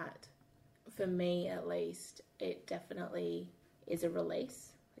 in that, for me at least, it definitely is a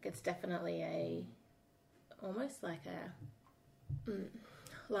release. Like, it's definitely almost like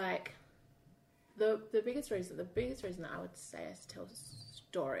the biggest reason that I would say I tell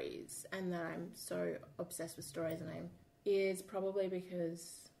stories, and that I'm so obsessed with stories, is probably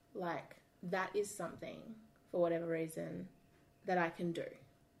because, that is something, for whatever reason, that I can do.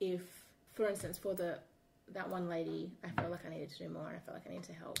 If, for instance, for that one lady, I felt like I needed to do more, and I felt like I needed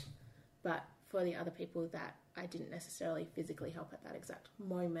to help. But for the other people that I didn't necessarily physically help at that exact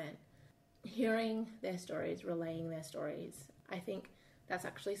moment, hearing their stories, relaying their stories, I think that's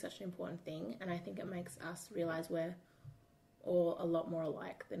actually such an important thing, and I think it makes us realise we're all a lot more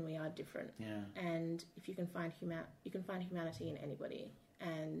alike than we are different. And if you can find humanity in anybody,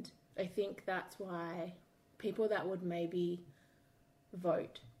 and I think that's why people that would maybe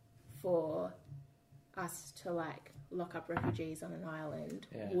vote for us to lock up refugees on an island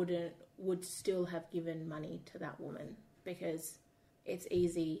would still have given money to that woman, because it's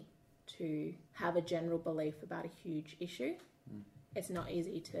easy to have a general belief about a huge issue. It's not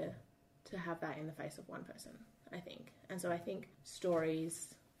easy to have that in the face of one person, I think. And so I think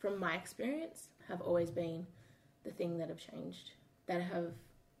stories, from my experience, have always been the thing that have changed, that have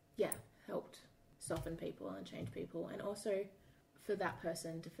helped soften people and change people, and also for that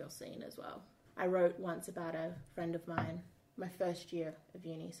person to feel seen as well. I wrote once about a friend of mine, my first year of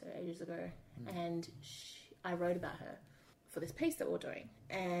uni, so ages ago, and I wrote about her for this piece that we're doing,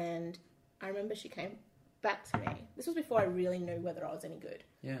 and I remember she came back to me. This was before I really knew whether I was any good.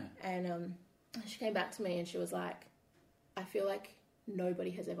 And she came back to me and she was like, I feel like nobody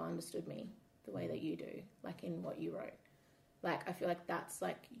has ever understood me the way that you do, in what you wrote. I feel like that's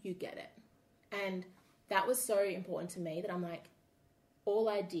you get it. And that was so important to me that I'm like, all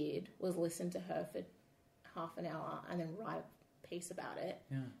I did was listen to her for half an hour and then write a piece about it.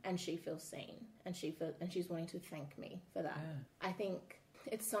 And she feels seen, and she's wanting to thank me for that. I think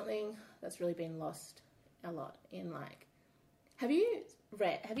it's something that's really been lost a lot in have you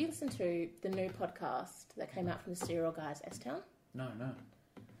listened to the new podcast that came out from the Serial Guys, S-Town? No.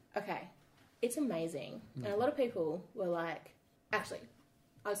 Okay. It's amazing. And a lot of people were actually,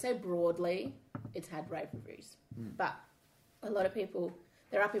 I'd say broadly, it's had rave reviews. But a lot of people,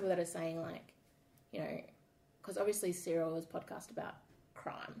 there are people that are saying because obviously Serial was a podcast about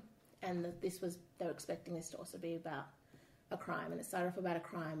crime, and they were expecting this to also be about a crime, and it started off about a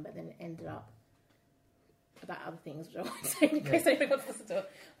crime, but then it ended up about other things, which I won't say in case anyone wants to listen to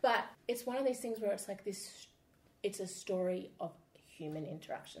it. But it's one of these things where it's it's a story of human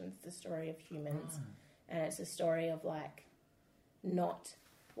interactions, the story of humans, and it's a story of not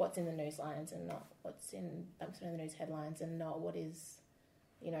what's in the news lines, and not what's in the news headlines, and not what is,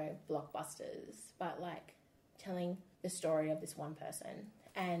 blockbusters, but telling the story of this one person.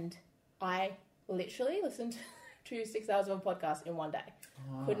 And I literally listened to 6 hours of a podcast in one day.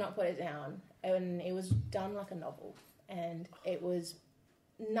 Could not put it down. And it was done like a novel. And it was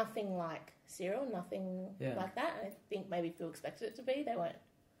nothing like Serial, nothing like that. I think maybe people expected it to be. They weren't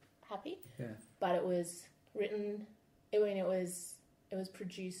happy. Yeah. But it was written. It was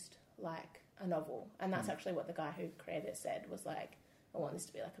produced like a novel, and that's actually what the guy who created it said, was like, I want this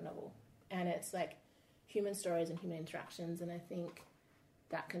to be like a novel, and it's like human stories and human interactions, and I think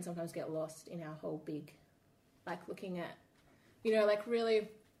that can sometimes get lost in our whole big, like looking at, like really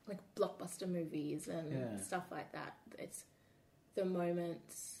like blockbuster movies and stuff like that. It's the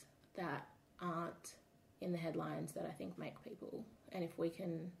moments that aren't in the headlines that I think make people, and if we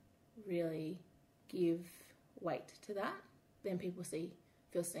can really give weight to that, then people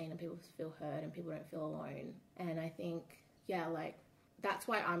feel seen and people feel heard and people don't feel alone. And I think, like, that's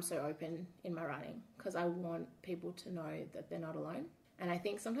why I'm so open in my writing, because I want people to know that they're not alone. And I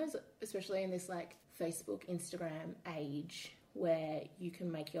think sometimes, especially in this like Facebook, Instagram age, where you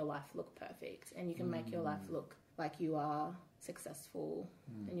can make your life look perfect and you can make your life look like you are successful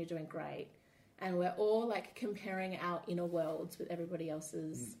and you're doing great. And we're all like comparing our inner worlds with everybody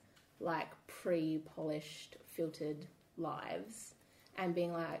else's like pre-polished, filtered lives and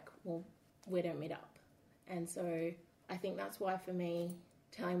being like, well, we don't meet up. And so I think that's why for me,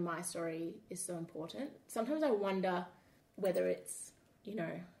 telling my story is so important. Sometimes I wonder whether it's,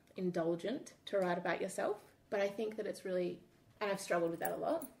 indulgent to write about yourself, but I think that it's really, and I've struggled with that a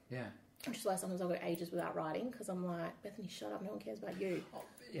lot. Yeah. Which is why sometimes I'll go ages without writing, because I'm like, Bethany, shut up, no one cares about you. Oh,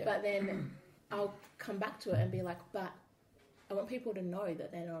 yeah. But then I'll come back to it and be like, but I want people to know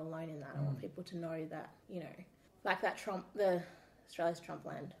that they're not alone in that. I want people to know that, like that the Australia's Trump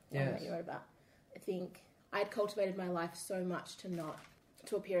land one that you wrote about. I think I'd cultivated my life so much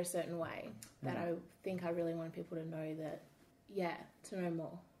to appear a certain way that I think I really wanted people to know that, to know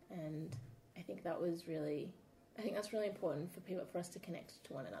more. And I think that's really important for us to connect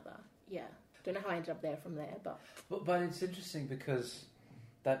to one another. Yeah. Don't know how I ended up there from there, but But it's interesting because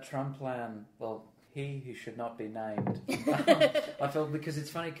that Trump land, well, he who should not be named. I felt, because it's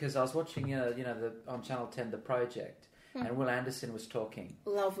funny because I was watching, on Channel 10, The Project, and Will Anderson was talking.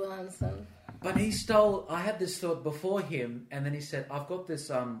 Love Will Anderson. But I had this thought before him, and then he said, I've got this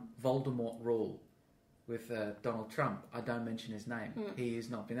Voldemort rule with Donald Trump. I don't mention his name. He has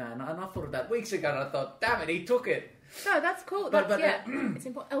not been there. And I thought of that weeks ago, and I thought, damn it, he took it. No, that's cool. It's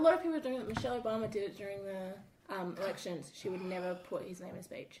important. A lot of people are doing it. Michelle Obama did it during the elections. She would never put his name in a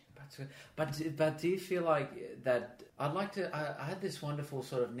speech. But do you feel like that? I'd like to. I had this wonderful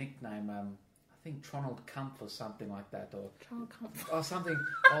sort of nickname. I think Tronald Kump or something like that, or something,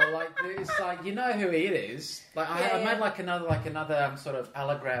 or like it's like, you know who he is. Like I made like another sort of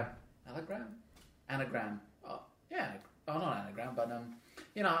anagram. Oh yeah, not anagram, but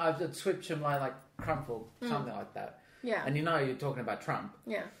I've switched him like Crumple, something like that. Yeah, and you're talking about Trump.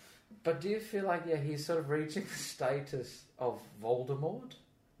 Yeah. But do you feel like he's sort of reaching the status of Voldemort?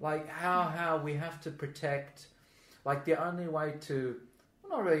 Like how we have to protect, like the only way to,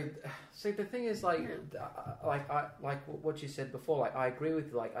 well, not really. See, the thing is like what you said before. Like I agree with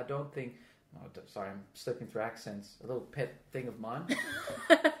you. Like I don't think. Oh, sorry, I'm slipping through accents. A little pet thing of mine.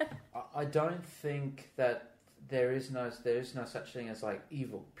 I don't think that there is no such thing as like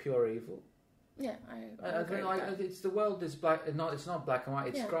evil, pure evil. Yeah, I agree. Like it's the world is black. It's not black and white.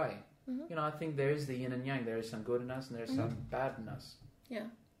 It's grey. Mm-hmm. I think there is the yin and yang. There is some good in us and there is some bad in us. Yeah.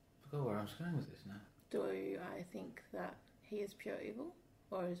 I forgot where I was going with this now. Do I think that he is pure evil?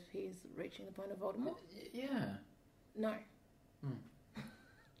 Or is he reaching the point of Voldemort? Yeah. No.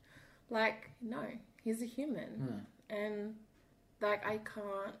 No. He's a human. And, I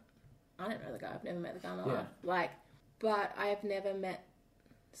don't know the guy. I've never met the guy in my life. But I've never met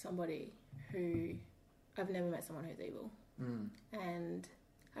someone who's evil. And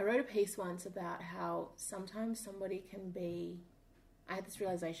I wrote a piece once about how sometimes somebody can be... I had this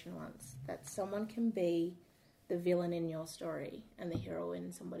realization once that someone can be the villain in your story and the hero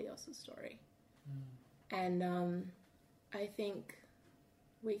in somebody else's story. And I think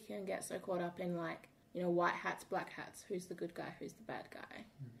we can get so caught up in white hats, black hats, who's the good guy, who's the bad guy,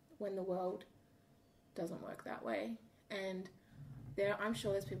 when the world doesn't work that way. And I'm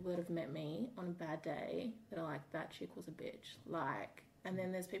sure there's people that have met me on a bad day that are like, that chick was a bitch. And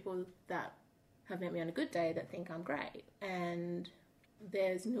then there's people that have met me on a good day that think I'm great. And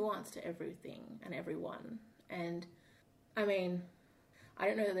there's nuance to everything and everyone. And, I mean, I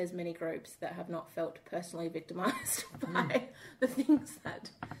don't know that there's many groups that have not felt personally victimised by the things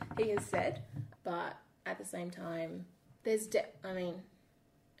that he has said. But at the same time, there's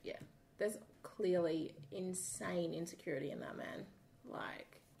clearly insane insecurity in that man.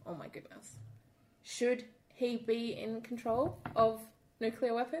 Oh my goodness. Should he be in control of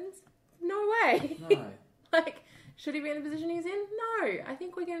nuclear weapons? No way. No. Should he be in the position he's in? No. I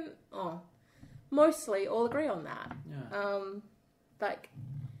think we can, mostly all agree on that. Yeah.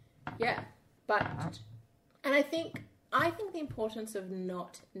 Yeah. But, and I think the importance of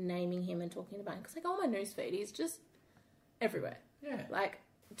not naming him and talking about him, because like on my newsfeed, he's just everywhere. Yeah. Like,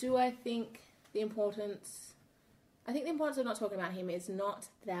 do I think the importance of not talking about him is not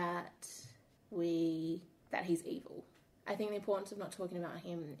that he's evil. I think the importance of not talking about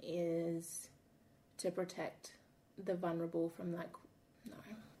him is to protect the vulnerable from like,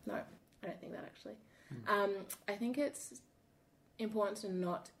 no, I don't think that actually. I think it's important to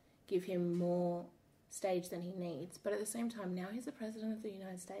not give him more stage than he needs, but at the same time, now he's the president of the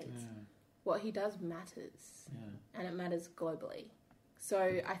United States. Yeah. What he does matters, and it matters globally.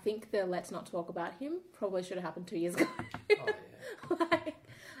 So I think the let's not talk about him probably should have happened 2 years ago. Oh, yeah. Like,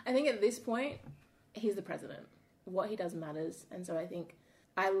 I think at this point, he's the president. What he does matters, and so I think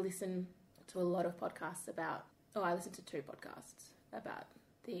I listen to a lot of podcasts about. I listened to 2 podcasts about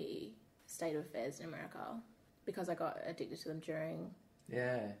the state of affairs in America because I got addicted to them during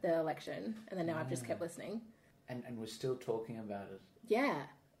the election, and then now I've just kept listening. And we're still talking about it. Yeah,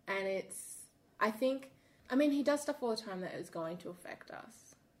 and he does stuff all the time that is going to affect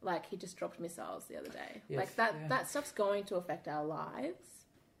us. Like, he just dropped missiles the other day. Yes, like, that stuff's going to affect our lives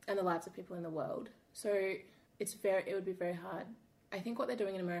and the lives of people in the world. So it would be very hard. I think what they're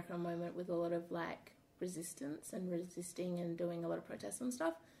doing in America at the moment with a lot of, like, resistance and resisting and doing a lot of protests and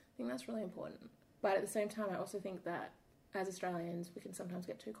stuff, I think that's really important. But at the same time, I also think that as Australians, we can sometimes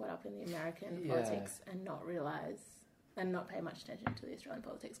get too caught up in the American politics and not realise and not pay much attention to the Australian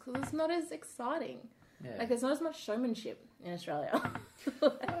politics because it's not as exciting. Yeah. Like, there's not as much showmanship in Australia.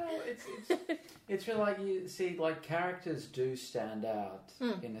 Well, it's really like you see, like, characters do stand out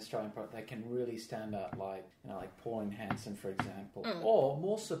in Australian politics. They can really stand out, like, like Pauline Hanson, for example. Or,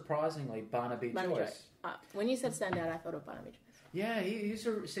 more surprisingly, Barnaby Joyce. When you said stand out, I thought of Barnaby Joyce. Yeah, he's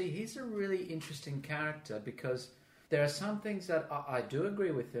a really interesting character because there are some things that I do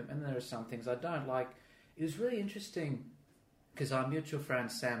agree with him and there are some things I don't. Like, it was really interesting because our mutual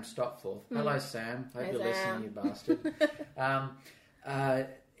friend Sam Stopforth. Hello, Sam. Hope you're listening, you bastard.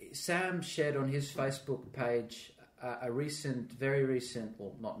 Sam shared on his Facebook page a recent, very recent,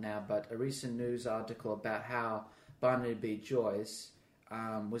 well, not now, but a recent news article about how Barnaby Joyce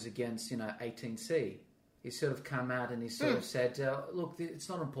was against, 18C. He sort of come out and he sort of said, look, it's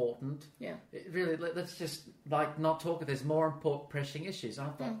not important. Yeah. Really, let's just, like, not talk. There's more important, pressing issues. And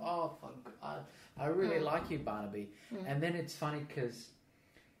I thought, I really like you, Barnaby. And then it's funny because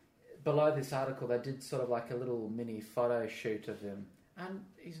below this article, they did sort of like a little mini photo shoot of him. And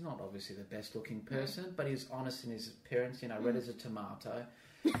he's not obviously the best looking person, but he's honest in his appearance, red as a tomato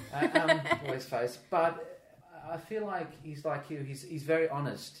on his face. But I feel like he's like you. He's very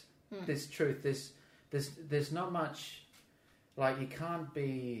honest. There's truth. There's not much, like, you can't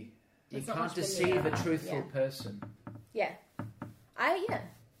deceive a truthful person. Yeah.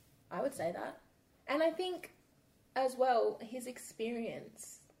 I would say that. And I think, as well, his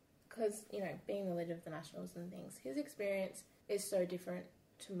experience, because, being the leader of the Nationals and things, his experience is so different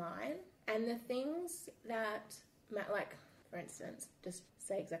to mine. And the things that, like, for instance, just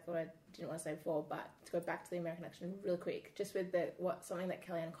say exactly what I didn't want to say before, but to go back to the American election really quick, just with something that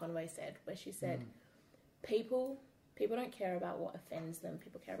Kellyanne Conway said, where she said, people don't care about what offends them,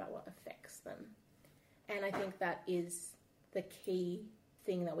 people care about what affects them. And I think that is the key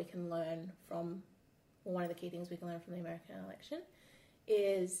thing that we can learn from, or one of the key things we can learn from the American election,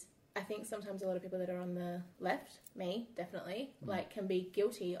 is I think sometimes a lot of people that are on the left, me, definitely, like, can be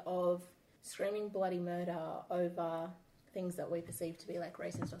guilty of screaming bloody murder over things that we perceive to be, like,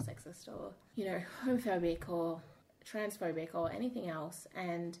 racist or sexist or, homophobic or transphobic or anything else.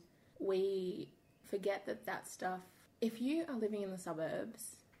 And we forget that stuff, if you are living in the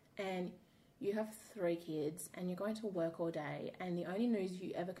suburbs and you have 3 kids and you're going to work all day and the only news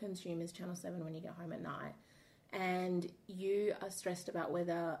you ever consume is Channel 7 when you get home at night, and you are stressed about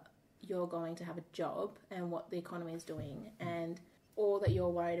whether you're going to have a job and what the economy is doing, and all that you're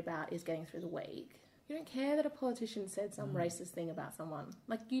worried about is getting through the week, you don't care that a politician said some racist thing about someone.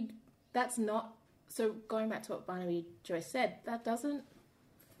 Like, that's not... So going back to what Barnaby Joyce said, that doesn't...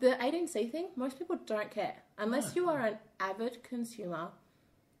 The 18C thing, most people don't care. Unless you are an avid consumer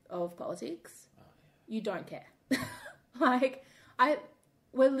of politics, you don't care. Like,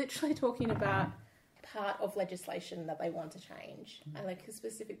 we're literally talking about part of legislation that they want to change, and, like, a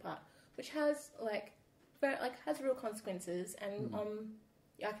specific part, which has, has real consequences, and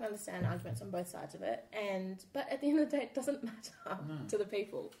I can understand arguments on both sides of it, but at the end of the day, it doesn't matter to the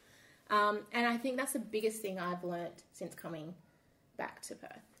people. And I think that's the biggest thing I've learnt since coming back to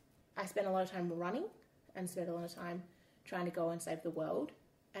Perth. I spent a lot of time running and spent a lot of time trying to go and save the world,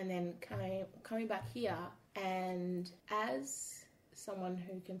 and then coming back here, and as someone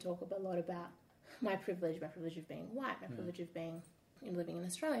who can talk a lot about my privilege of being white, my privilege of being living in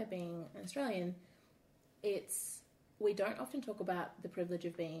Australia, being an Australian. We don't often talk about the privilege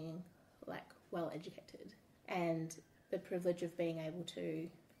of being like well educated and the privilege of being able to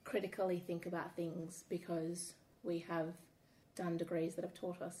critically think about things because we have done degrees that have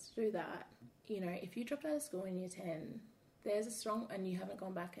taught us to do that. You know, if you dropped out of school in year 10, there's a strong, and you haven't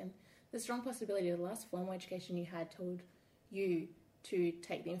gone back, and there's a strong possibility the last formal education you had told you to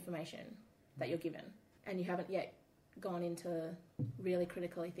take the information that you're given, and you haven't yet gone into really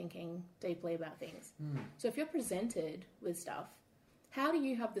critically thinking deeply about things. So if you're presented with stuff, how do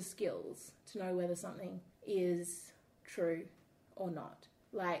you have the skills to know whether something is true or not?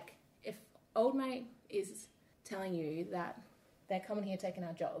 Like, if old mate is telling you that they're coming here taking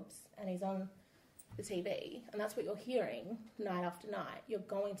our jobs and he's on the TV and that's what you're hearing night after night, you're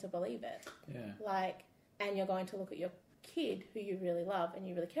going to believe it. Yeah. Like, and you're going to look at your kid who you really love and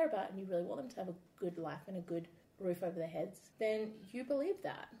you really care about and you really want them to have a good life and a good roof over their heads, then you believe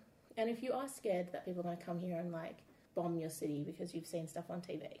that. And if you are scared that people are going to come here and like bomb your city because you've seen stuff on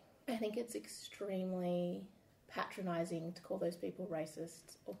TV, I think it's extremely patronising to call those people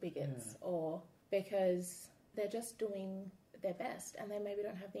racists or bigots, or because they're just doing their best and they maybe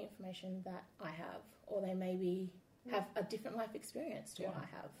don't have the information that I have, or they maybe have a different life experience to what I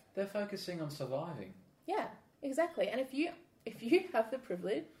have. They're focusing on surviving. Yeah, exactly. And if you have the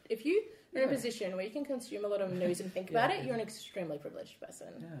privilege, if you're in a position where you can consume a lot of news and think about it, you're an extremely privileged person.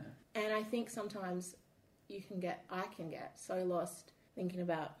 Yeah. And I think sometimes I can get so lost thinking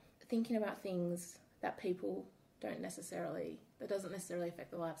about things that people that doesn't necessarily affect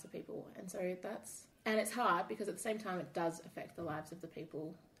the lives of people. And so and it's hard because at the same time it does affect the lives of the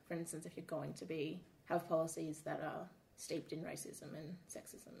people. For instance, if you're going to have policies that are steeped in racism and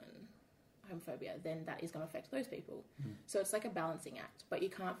sexism and homophobia, then that is going to affect those people. So it's like a balancing act, but you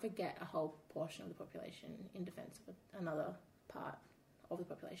can't forget a whole portion of the population in defence of another part of the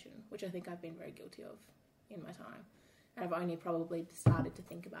population, which I think I've been very guilty of in my time. And I've only probably started to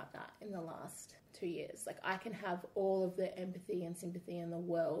think about that in the last 2 years. Like, I can have all of the empathy and sympathy in the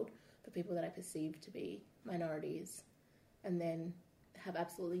world for people that I perceive to be minorities, and then have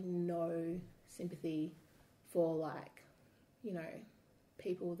absolutely no sympathy for, like, you know,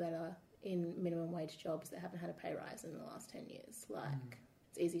 people that are in minimum wage jobs that haven't had a pay rise in the last 10 years. Like,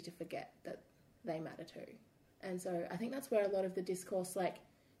 it's easy to forget that they matter too. And so I think that's where a lot of the discourse, like,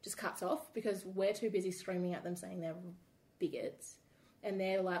 just cuts off, because we're too busy screaming at them saying they're bigots, and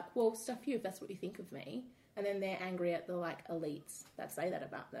they're like, well, stuff you if that's what you think of me. And then they're angry at the, like, elites that say that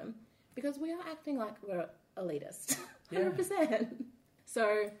about them, because we are acting like we're elitist. 100%.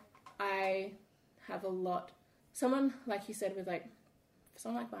 So I have a lot, someone like you said, with like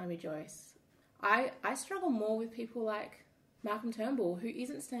someone like Barnaby Joyce, I struggle more with people like Malcolm Turnbull, who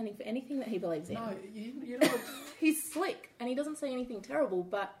isn't standing for anything that he believes in. No, you know what? He's slick and he doesn't say anything terrible,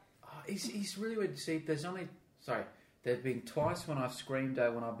 but he's really weird. See, there've been twice when I've screamed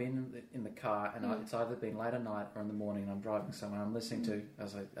when I've been in the car, and it's either been late at night or in the morning, and I'm driving somewhere. I'm listening to,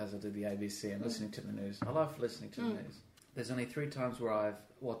 as I do the ABC, and listening to the news. I love listening to the news. There's only 3 times where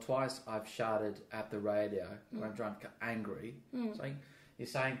twice I've shouted at the radio when I'm drunk, angry. Saying, you're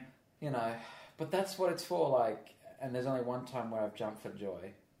saying, you know, but that's what it's for, like. And there's only 1 time where I've jumped for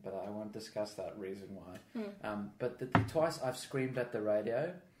joy, but I won't discuss that reason why. But the twice I've screamed at the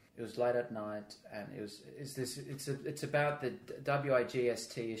radio, it was late at night, and it's about the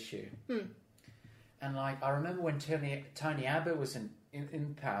WIGST issue. And like, I remember when Tony Abbott was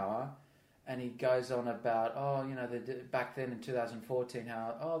in power, and he goes on about, back then in 2014,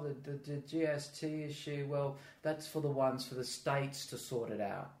 how, the GST issue, well, that's for the states to sort it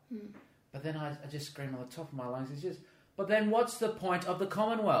out. But then I just screamed on the top of my lungs, but then what's the point of the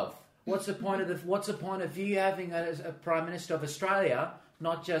Commonwealth? What's the point of you having a Prime Minister of Australia,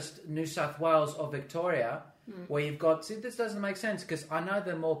 not just New South Wales or Victoria, where you've got... See, this doesn't make sense, because I know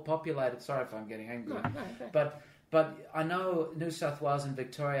they're more populated. Sorry if I'm getting angry. No, okay. But I know New South Wales and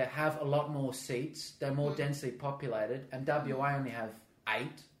Victoria have a lot more seats. They're more densely populated, and WA only have 8.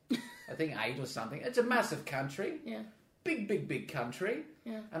 I think 8 or something. It's a massive country. Yeah. Big country.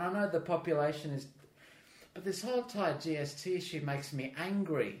 Yeah. And I know the population is... But this whole entire GST issue makes me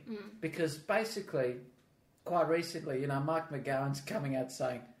angry, because basically, quite recently, Mike McGowan's coming out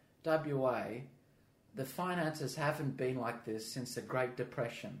saying, WA, the finances haven't been like this since the Great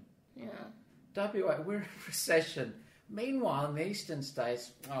Depression. Yeah. WA, we're in a recession. Meanwhile, in the eastern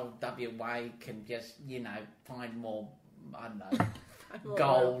states, WA can just, find more, I don't know,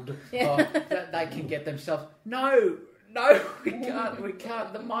 gold. Yeah. Or they can get themselves... No, No, we can't. We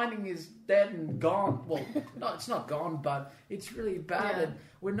can't. The mining is dead and gone. Well, no, it's not gone, but it's really bad. Yeah. And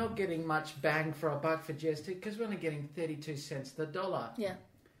we're not getting much bang for our buck for GST because we're only getting 32 cents the dollar. Yeah.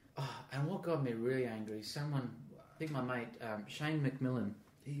 Oh, and what got me really angry, someone, I think my mate, Shane McMillan,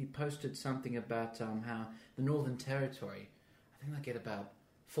 he posted something about how the Northern Territory, I think they get about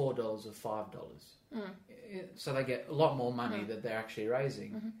 $4 or $5. So they get a lot more money that they're actually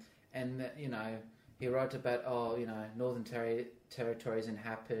raising. And, he wrote about, Northern Territory isn't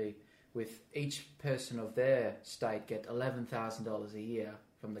happy with each person of their state get $11,000 a year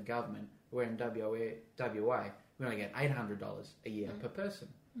from the government, where in WA we only get $800 a year per person.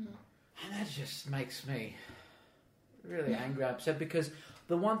 And that just makes me really angry, upset, because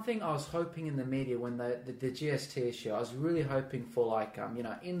the one thing I was hoping in the media when the GST issue, I was really hoping for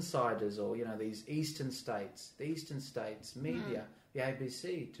insiders or, these the Eastern States media, the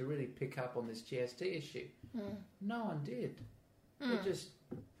ABC, to really pick up on this GST issue. No one did. They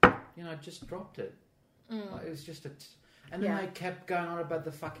just dropped it. Like, it was just and then they kept going on about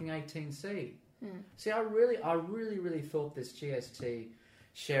the fucking 18C. See, I really thought this GST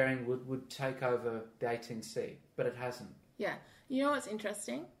sharing would take over the 18C, but it hasn't. Yeah. You know what's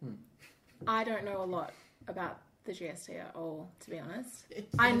interesting? I don't know a lot about the GST at all, to be honest.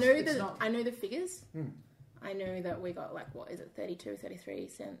 I know the figures. I know that we got 32, 33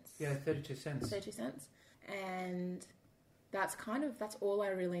 cents? Yeah, 32 cents. 32 cents. And that's all I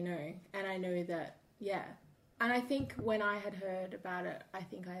really know. And I know that, And I think when I had heard about it,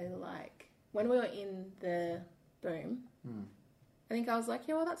 when we were in the boom, I think I was like,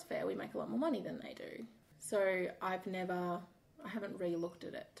 yeah, well, that's fair. We make a lot more money than they do. So I haven't re-looked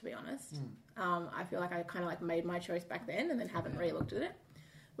at it, to be honest. I feel like I kind of made my choice back then and then haven't re-looked at it,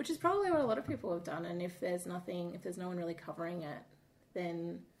 which is probably what a lot of people have done. And if there's no one really covering it,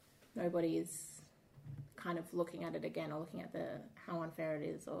 then nobody is kind of looking at it again or looking at how unfair it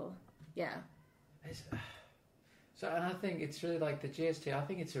is, or So, and I think it's really the GST. I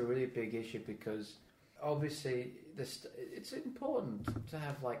think it's a really big issue because obviously it's important to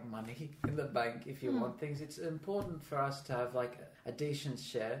have money in the bank if you want things. It's important for us to have a decent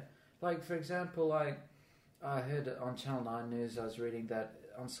share. For example, I heard on Channel 9 News, I was reading that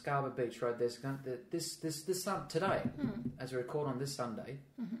on Scarborough Beach Road, there's this today, as we record on this Sunday,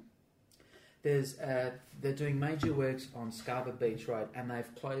 they're doing major works on Scarborough Beach Road, and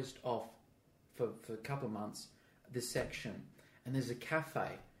they've closed off for a couple of months this section, and there's a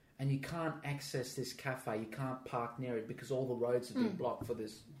cafe, and you can't access this cafe, you can't park near it because all the roads have been blocked for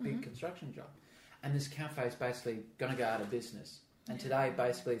this big construction job, and this cafe is basically going to go out of business, and today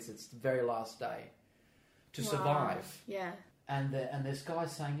basically it's the very last day to survive. And this guy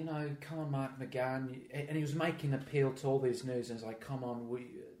saying, come on, Mark McGowan, and he was making an appeal to all these news, and he's like, come on,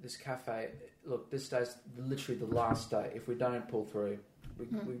 this cafe, look, this day's literally the last day. If we don't pull through,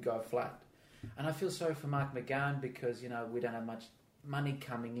 we go flat. And I feel sorry for Mark McGowan because, we don't have much money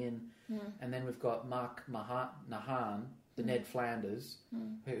coming in. And then we've got Mark Nahan, the Ned Flanders,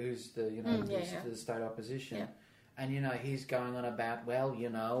 who's the state opposition. Yeah. And, he's going on about, Mark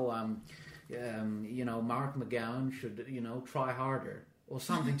McGowan should, try harder or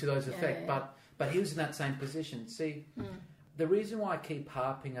something to those effect. But he was in that same position. See, the reason why I keep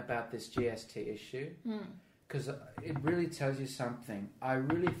harping about this GST issue, because it really tells you something. I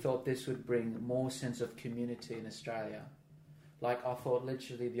really thought this would bring more sense of community in Australia. I thought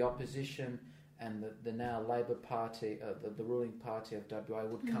literally the opposition and the now Labor Party, the ruling party of WA,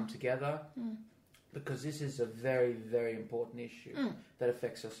 would come together because this is a very, very important issue that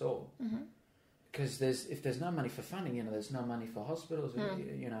affects us all. Because if there's no money for funding, there's no money for hospitals,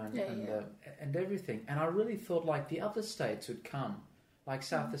 and everything. And I really thought the other states would come, like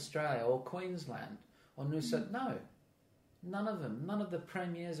South Australia or Queensland or New South. No, none of them, none of the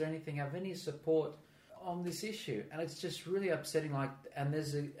premiers or anything have any support on this issue, and it's just really upsetting. And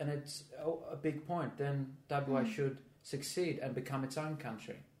it's a big point. Then WA should succeed and become its own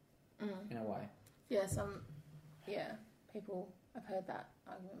country, in a way. Yeah, people have heard that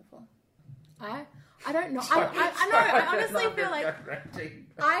argument before. I don't know. I honestly feel like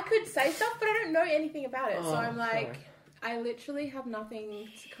I could say stuff, but I don't know anything about it. So I'm like, I literally have nothing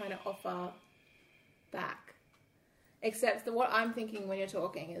to kind of offer back, except that what I'm thinking when you're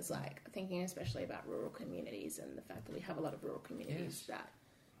talking is thinking especially about rural communities and the fact that we have a lot of rural communities that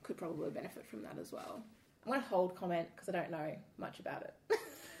could probably benefit from that as well. I'm going to hold comment because I don't know much about it.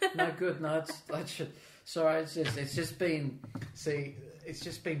 No, good. No, sorry, it's just been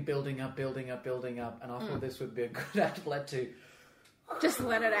building up, and I thought this would be a good outlet to just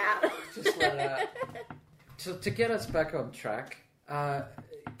let it out. So to get us back on track,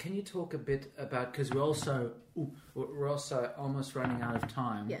 Can you talk a bit about, because we're also almost running out of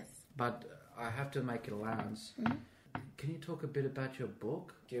time. Yes. But I have to make allowance. Mm-hmm. Can you talk a bit about your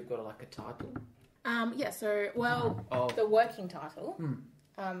book? Do you've got a title? The working title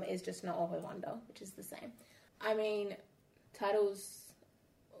is just Not All Her Wonder, which is the same. I mean, titles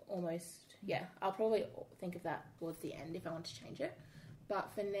almost, I'll probably think of that towards the end if I want to change it.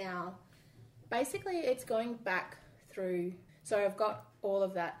 But for now, basically it's going back through, so I've got all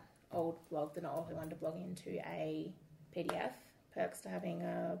of that old blog, the Not All Her Wonder blog, into a PDF, perks to having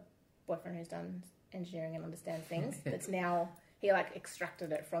a boyfriend who's done engineering and understands things. That's now, he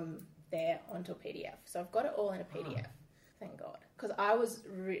extracted it from there onto a PDF. So I've got it all in a PDF. Thank God. Because I was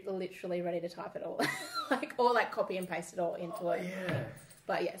literally ready to type it all, copy and paste it all into it. Yeah.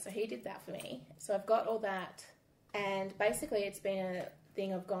 But so he did that for me. So I've got all that. And basically it's been a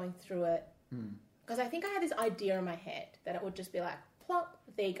thing of going through it. Because I think I had this idea in my head that it would just be plop,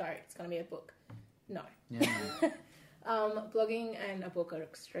 there you go, it's going to be a book. No. Yeah. Blogging and a book are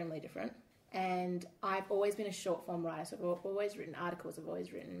extremely different. And I've always been a short form writer. So I've always written articles, I've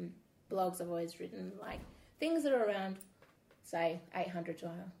always written blogs, I've always written things that are around, say, 800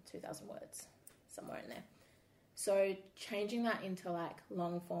 to 2,000 words, somewhere in there. So changing that into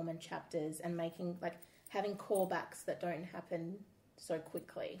long form and chapters and making having callbacks that don't happen so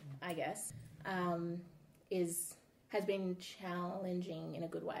quickly, I guess, has been challenging in a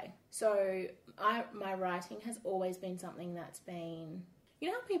good way. So my writing has always been something that's been, you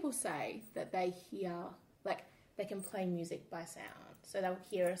know how people say that they hear, they can play music by sound. So they'll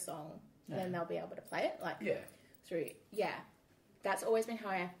hear a song, then they'll be able to play it, that's always been how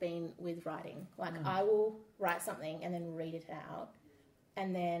I've been with writing. I will write something and then read it out.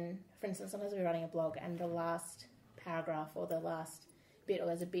 And then, for instance, sometimes we're writing a blog and the last paragraph or the last bit, or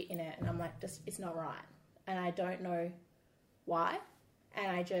there's a bit in it, and I'm it's not right. And I don't know why. And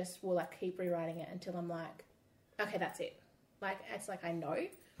I just will keep rewriting it until I'm okay, that's it. It's I know.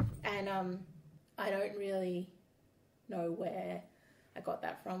 And I don't really know where I got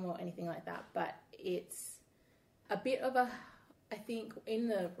that from or anything like that. But it's a bit of I think in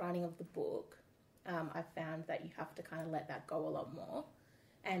the writing of the book, I've found that you have to kind of let that go a lot more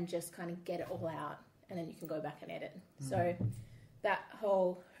and just kind of get it all out, and then you can go back and edit. So that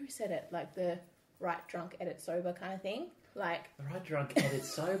whole, who said it, the write drunk, edit sober kind of thing. The write drunk, edit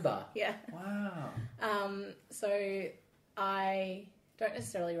sober? Yeah. Wow. So I don't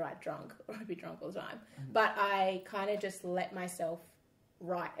necessarily write drunk or be drunk all the time, but I kind of just let myself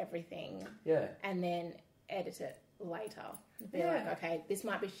write everything and then edit it later. Be okay, this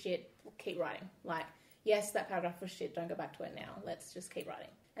might be shit, keep writing. Yes, that paragraph was shit, don't go back to it now. Let's just keep writing.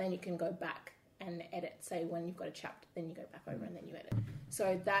 And then you can go back and edit. Say when you've got a chapter, then you go back over and then you edit.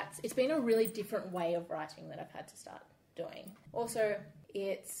 So it's been a really different way of writing that I've had to start doing. Also,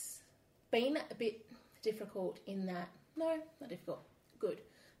 it's been a bit difficult in that, no, not difficult, good,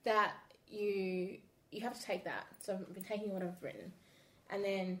 that you have to take that. So I've been taking what I've written, and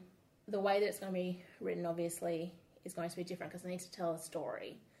then the way that it's going to be written, obviously, is going to be different because it needs to tell a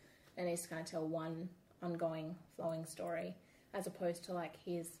story. It needs to kind of tell one ongoing, flowing story, as opposed to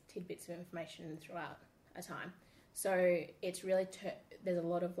here's tidbits of information throughout a time. So it's really, there's a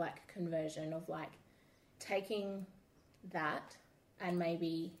lot of conversion of taking that and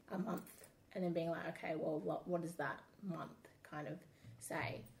maybe a month and then being okay, well, what does that month kind of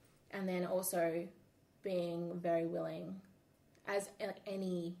say? And then also being very willing, as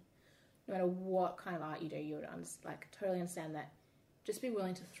any, no matter what kind of art you do, you would totally understand that. Just be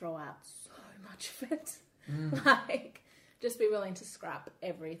willing to throw out so much of it. Just be willing to scrap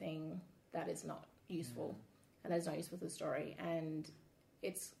everything that is not useful and that is not useful to the story. And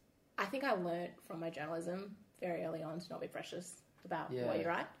I think I learned from my journalism very early on to not be precious about what you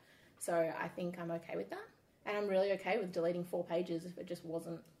write. So I think I'm okay with that. And I'm really okay with deleting 4 pages if it just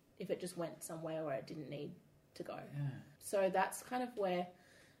went somewhere where it didn't need to go. Yeah. So that's kind of where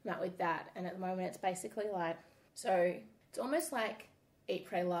I'm at with that. And at the moment it's basically so it's almost like Eat,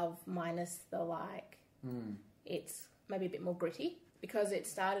 Pray, Love minus the it's maybe a bit more gritty because it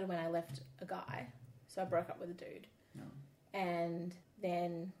started when I left a guy. So I broke up with a dude. No. And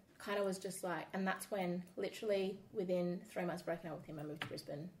then kind of was just and that's when literally within 3 months breaking up with him, I moved to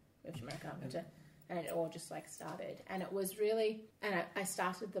Brisbane, moved to America, and it all just started. And it was really, and I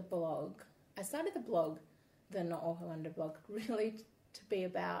started the blog, the Not All Her Wonder blog, really to be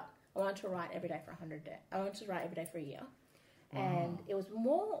about, I wanted to write every day for 100 days. I wanted to write every day for a year. Wow. And it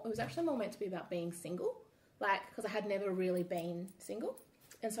was actually more meant to be about being single, because I had never really been single.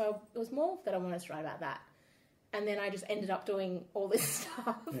 And so it was more that I wanted to write about that. And then I just ended up doing all this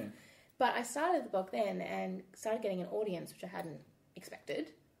stuff. Yeah. But I started the blog then and started getting an audience, which I hadn't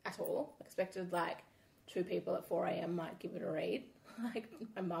expected. at all. I expected like 2 people at 4 a.m. might give it a read, like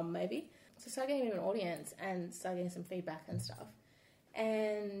my mum maybe. So I started getting an audience and started getting some feedback and stuff.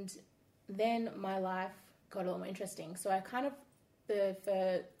 And then my life got a lot more interesting. So I kind of,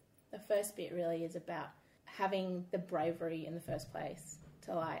 the first bit really is about having the bravery in the first place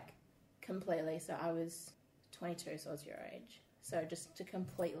to like completely, so I was 22, so I was your age. So just to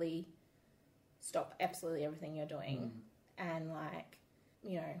completely stop absolutely everything you're doing and like,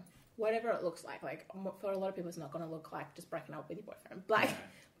 you know, whatever it looks like for a lot of people it's not going to look like just breaking up with your boyfriend. Like,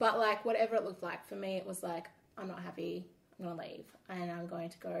 but like whatever it looked like, for me it was like, I'm not happy, I'm going to leave and I'm going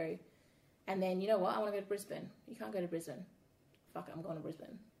to go. And then, you know what, I want to go to Brisbane. You can't go to Brisbane. Fuck it, I'm going to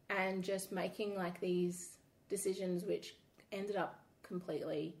Brisbane. And just making like these decisions which ended up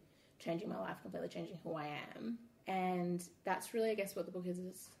completely changing my life, completely changing who I am. And that's really, I guess, what the book is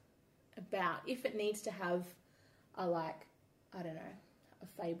about. If it needs to have a, like, I don't know,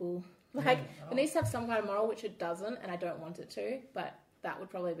 a fable. Like, it needs to have some kind of moral, which it doesn't, and I don't want it to, but that would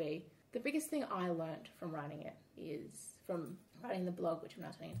probably be the biggest thing I learnt from writing it, is from writing the blog, which I'm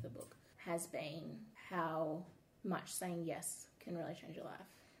now turning into the book, has been how much saying yes can really change your life.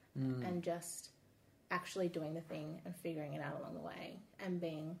 And just actually doing the thing and figuring it out along the way, and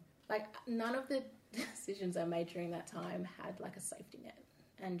being like, none of the decisions I made during that time had like a safety net,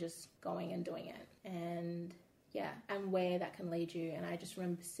 and just going and doing it, and yeah, and where that can lead you. And I just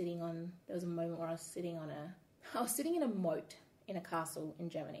remember there was a moment where I was sitting in a moat in a castle in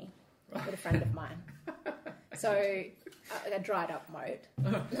Germany with a friend of mine. So a dried up moat,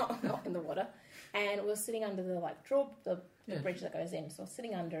 not in the water. And we were sitting under the like the bridge that goes in. So I was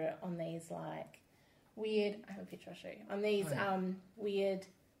sitting under it on these like weird, I have a picture I'll show you, on these weird,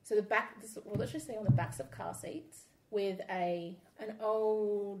 so we're literally sitting on the backs of car seats with an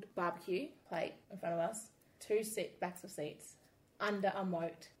old barbecue plate in front of us, 2 backs of seats under a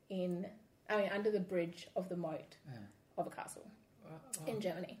moat under the bridge of the moat of a castle in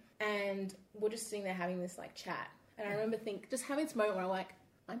Germany. And we're just sitting there having this like chat. And I remember just having this moment where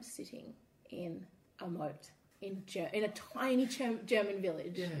I'm sitting in a moat in a tiny German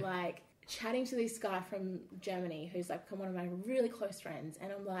village, like chatting to this guy from Germany who's like one of my really close friends.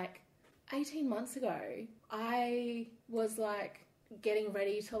 And I'm like, 18 months ago, I was like getting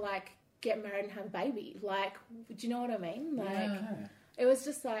ready to like get married and have a baby. Like, do you know what I mean? Like, it was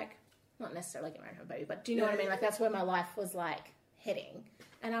just like, not necessarily get married and have a baby, but do you know what I mean? Like, that's where my life was like heading.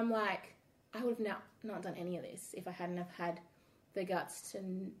 And I'm like, I would have not done any of this if I hadn't have had the guts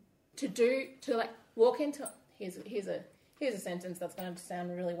to like walk into, here's a sentence that's going to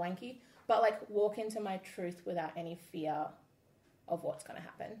sound really wanky, but like walk into my truth without any fear of what's going to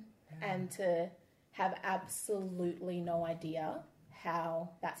happen, and to have absolutely no idea how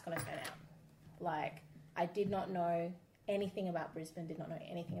that's going to turn out. Like, I did not know anything about Brisbane, did not know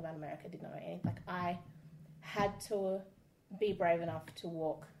anything about America, did not know anything. Like, I had to be brave enough to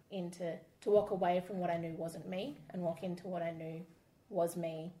walk away from what I knew wasn't me and walk into what I knew was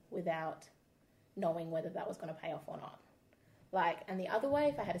me without knowing whether that was going to pay off or not. Like, and the other way,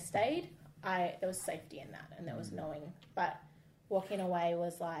 if I had stayed, there was safety in that, and there was knowing. But walking away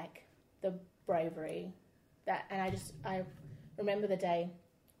was like the bravery that, and I remember the day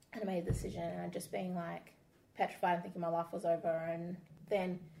and I made the decision, and just being like petrified and thinking my life was over, and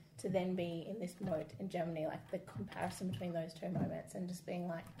then to be in this moat in Germany, like the comparison between those 2 moments, and just being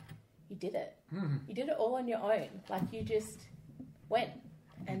like, you did it. You did it all on your own. Like, you just went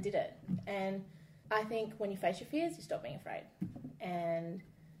and did it. And I think when you face your fears, you stop being afraid. And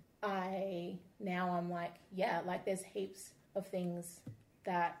I'm like, yeah, like there's heaps of things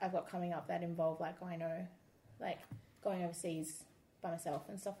that I've got coming up that involve like going overseas by myself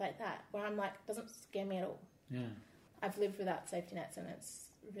and stuff like that, where I'm like, it doesn't scare me at all. Yeah. I've lived without safety nets, and it's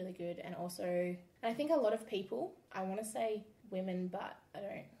really good. And also, I think a lot of people, I want to say women, but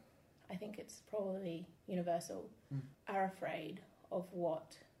I think it's probably universal, are afraid of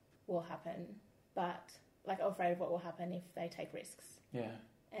what will happen, but like afraid of what will happen if they take risks. Yeah.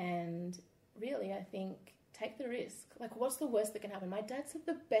 And really, I think, take the risk. Like, what's the worst that can happen? My dad said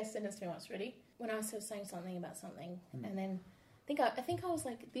the best sentence to me once, ready? When I was saying something about something, and then I think I was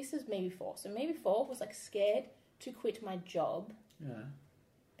like, this is me before. So me before was like scared to quit my job. Yeah.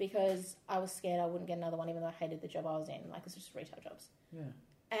 Because I was scared I wouldn't get another one, even though I hated the job I was in. Like, it's just retail jobs. Yeah.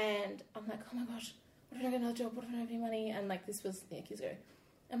 And I'm like, oh my gosh, what if I get another job? What if I don't have any money? And like, this was years ago.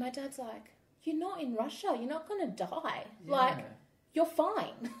 And my dad's like, you're not in Russia. You're not going to die. Yeah. Like, you're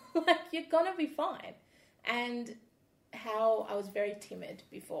fine. Like, you're going to be fine. And how I was very timid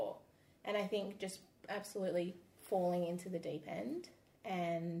before. And I think just absolutely falling into the deep end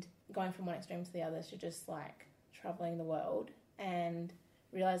and going from one extreme to the other to just like traveling the world and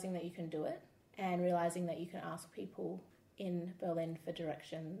realising that you can do it and realising that you can ask people in Berlin for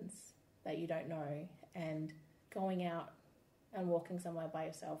directions that you don't know, and going out and walking somewhere by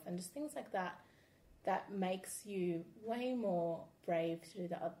yourself, and just things like that that makes you way more brave to do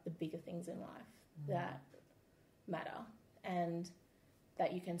the bigger things in life that matter, and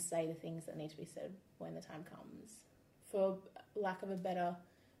that you can say the things that need to be said when the time comes. For lack of a better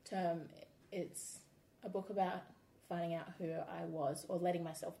term, it's a book about finding out who I was, or letting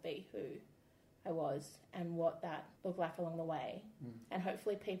myself be who I was, and what that looked like along the way. And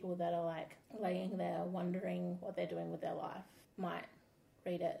hopefully people that are like laying there wondering what they're doing with their life might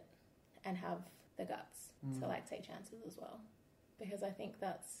read it and have the guts to like take chances as well, because I think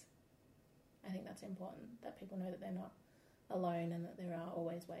that's important, that people know that they're not alone and that there are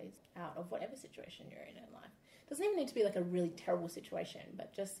always ways out of whatever situation you're in life. It doesn't even need to be like a really terrible situation,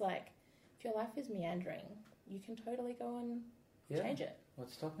 but just like if your life is meandering, you can totally go and change it.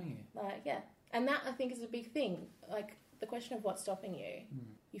 What's stopping you? Like, yeah. And that, I think, is a big thing. Like, the question of what's stopping you,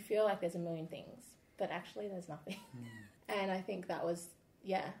 you feel like there's a million things, but actually there's nothing. And I think that was,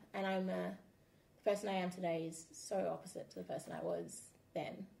 and the person I am today is so opposite to the person I was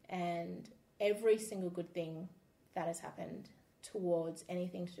then. And every single good thing that has happened towards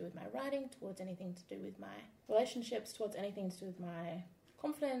anything to do with my writing, towards anything to do with my relationships, towards anything to do with my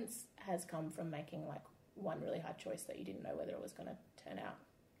confidence has come from making like one really hard choice that you didn't know whether it was going to turn out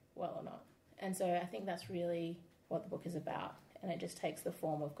well or not. And so I think that's really what the book is about. And it just takes the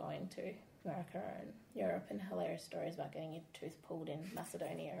form of going to America and Europe and hilarious stories about getting your tooth pulled in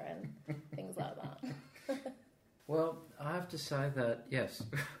Macedonia and things like that. Well, I have to say that, yes,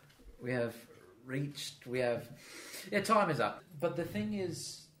 time is up. But the thing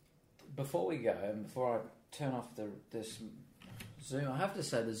is, before we go, and before I turn off this Zoom, I have to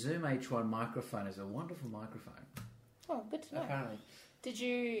say the Zoom H1 microphone is a wonderful microphone. Oh, good to know. Apparently.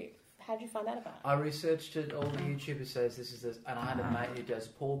 How did you find out about it? I researched it. All the YouTubers says this is this, and I had a mate who does,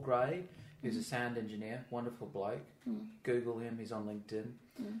 Paul Gray, who's a sound engineer, wonderful bloke. Google him, he's on LinkedIn.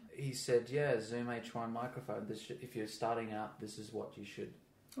 He said, Zoom H1 microphone. If you're starting out, this is what you should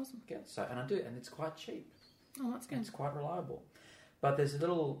get. So, and I do, and it's quite cheap. Oh, that's good. It's quite reliable. But there's a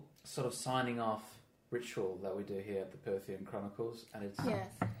little sort of signing off ritual that we do here at the Perthian Chronicles, and it's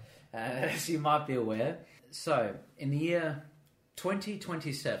as you might be aware. So, in the year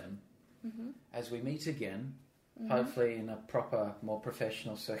 2027, as we meet again, hopefully in a proper, more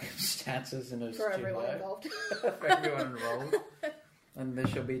professional circumstances in a for studio, everyone involved, for everyone involved, and there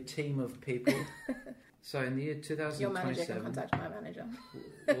shall be a team of people. So, in the year 2027, your manager can contact my manager.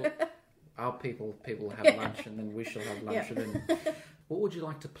 Our people have lunch, and then we shall have lunch. And then, what would you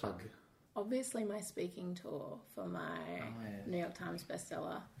like to plug? Obviously, my speaking tour for my New York Times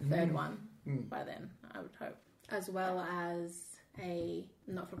bestseller, third one by then, I would hope, as well as a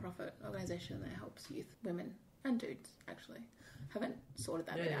not-for-profit organisation that helps youth, women, and dudes, actually. Haven't sorted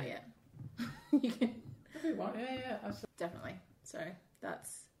that bit out yet. You can... Definitely. So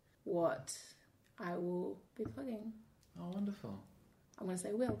that's what I will be plugging. Oh, wonderful. I'm going to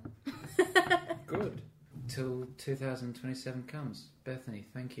say will. Good. Till 2027 comes. Bethany,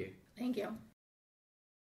 thank you. Thank you.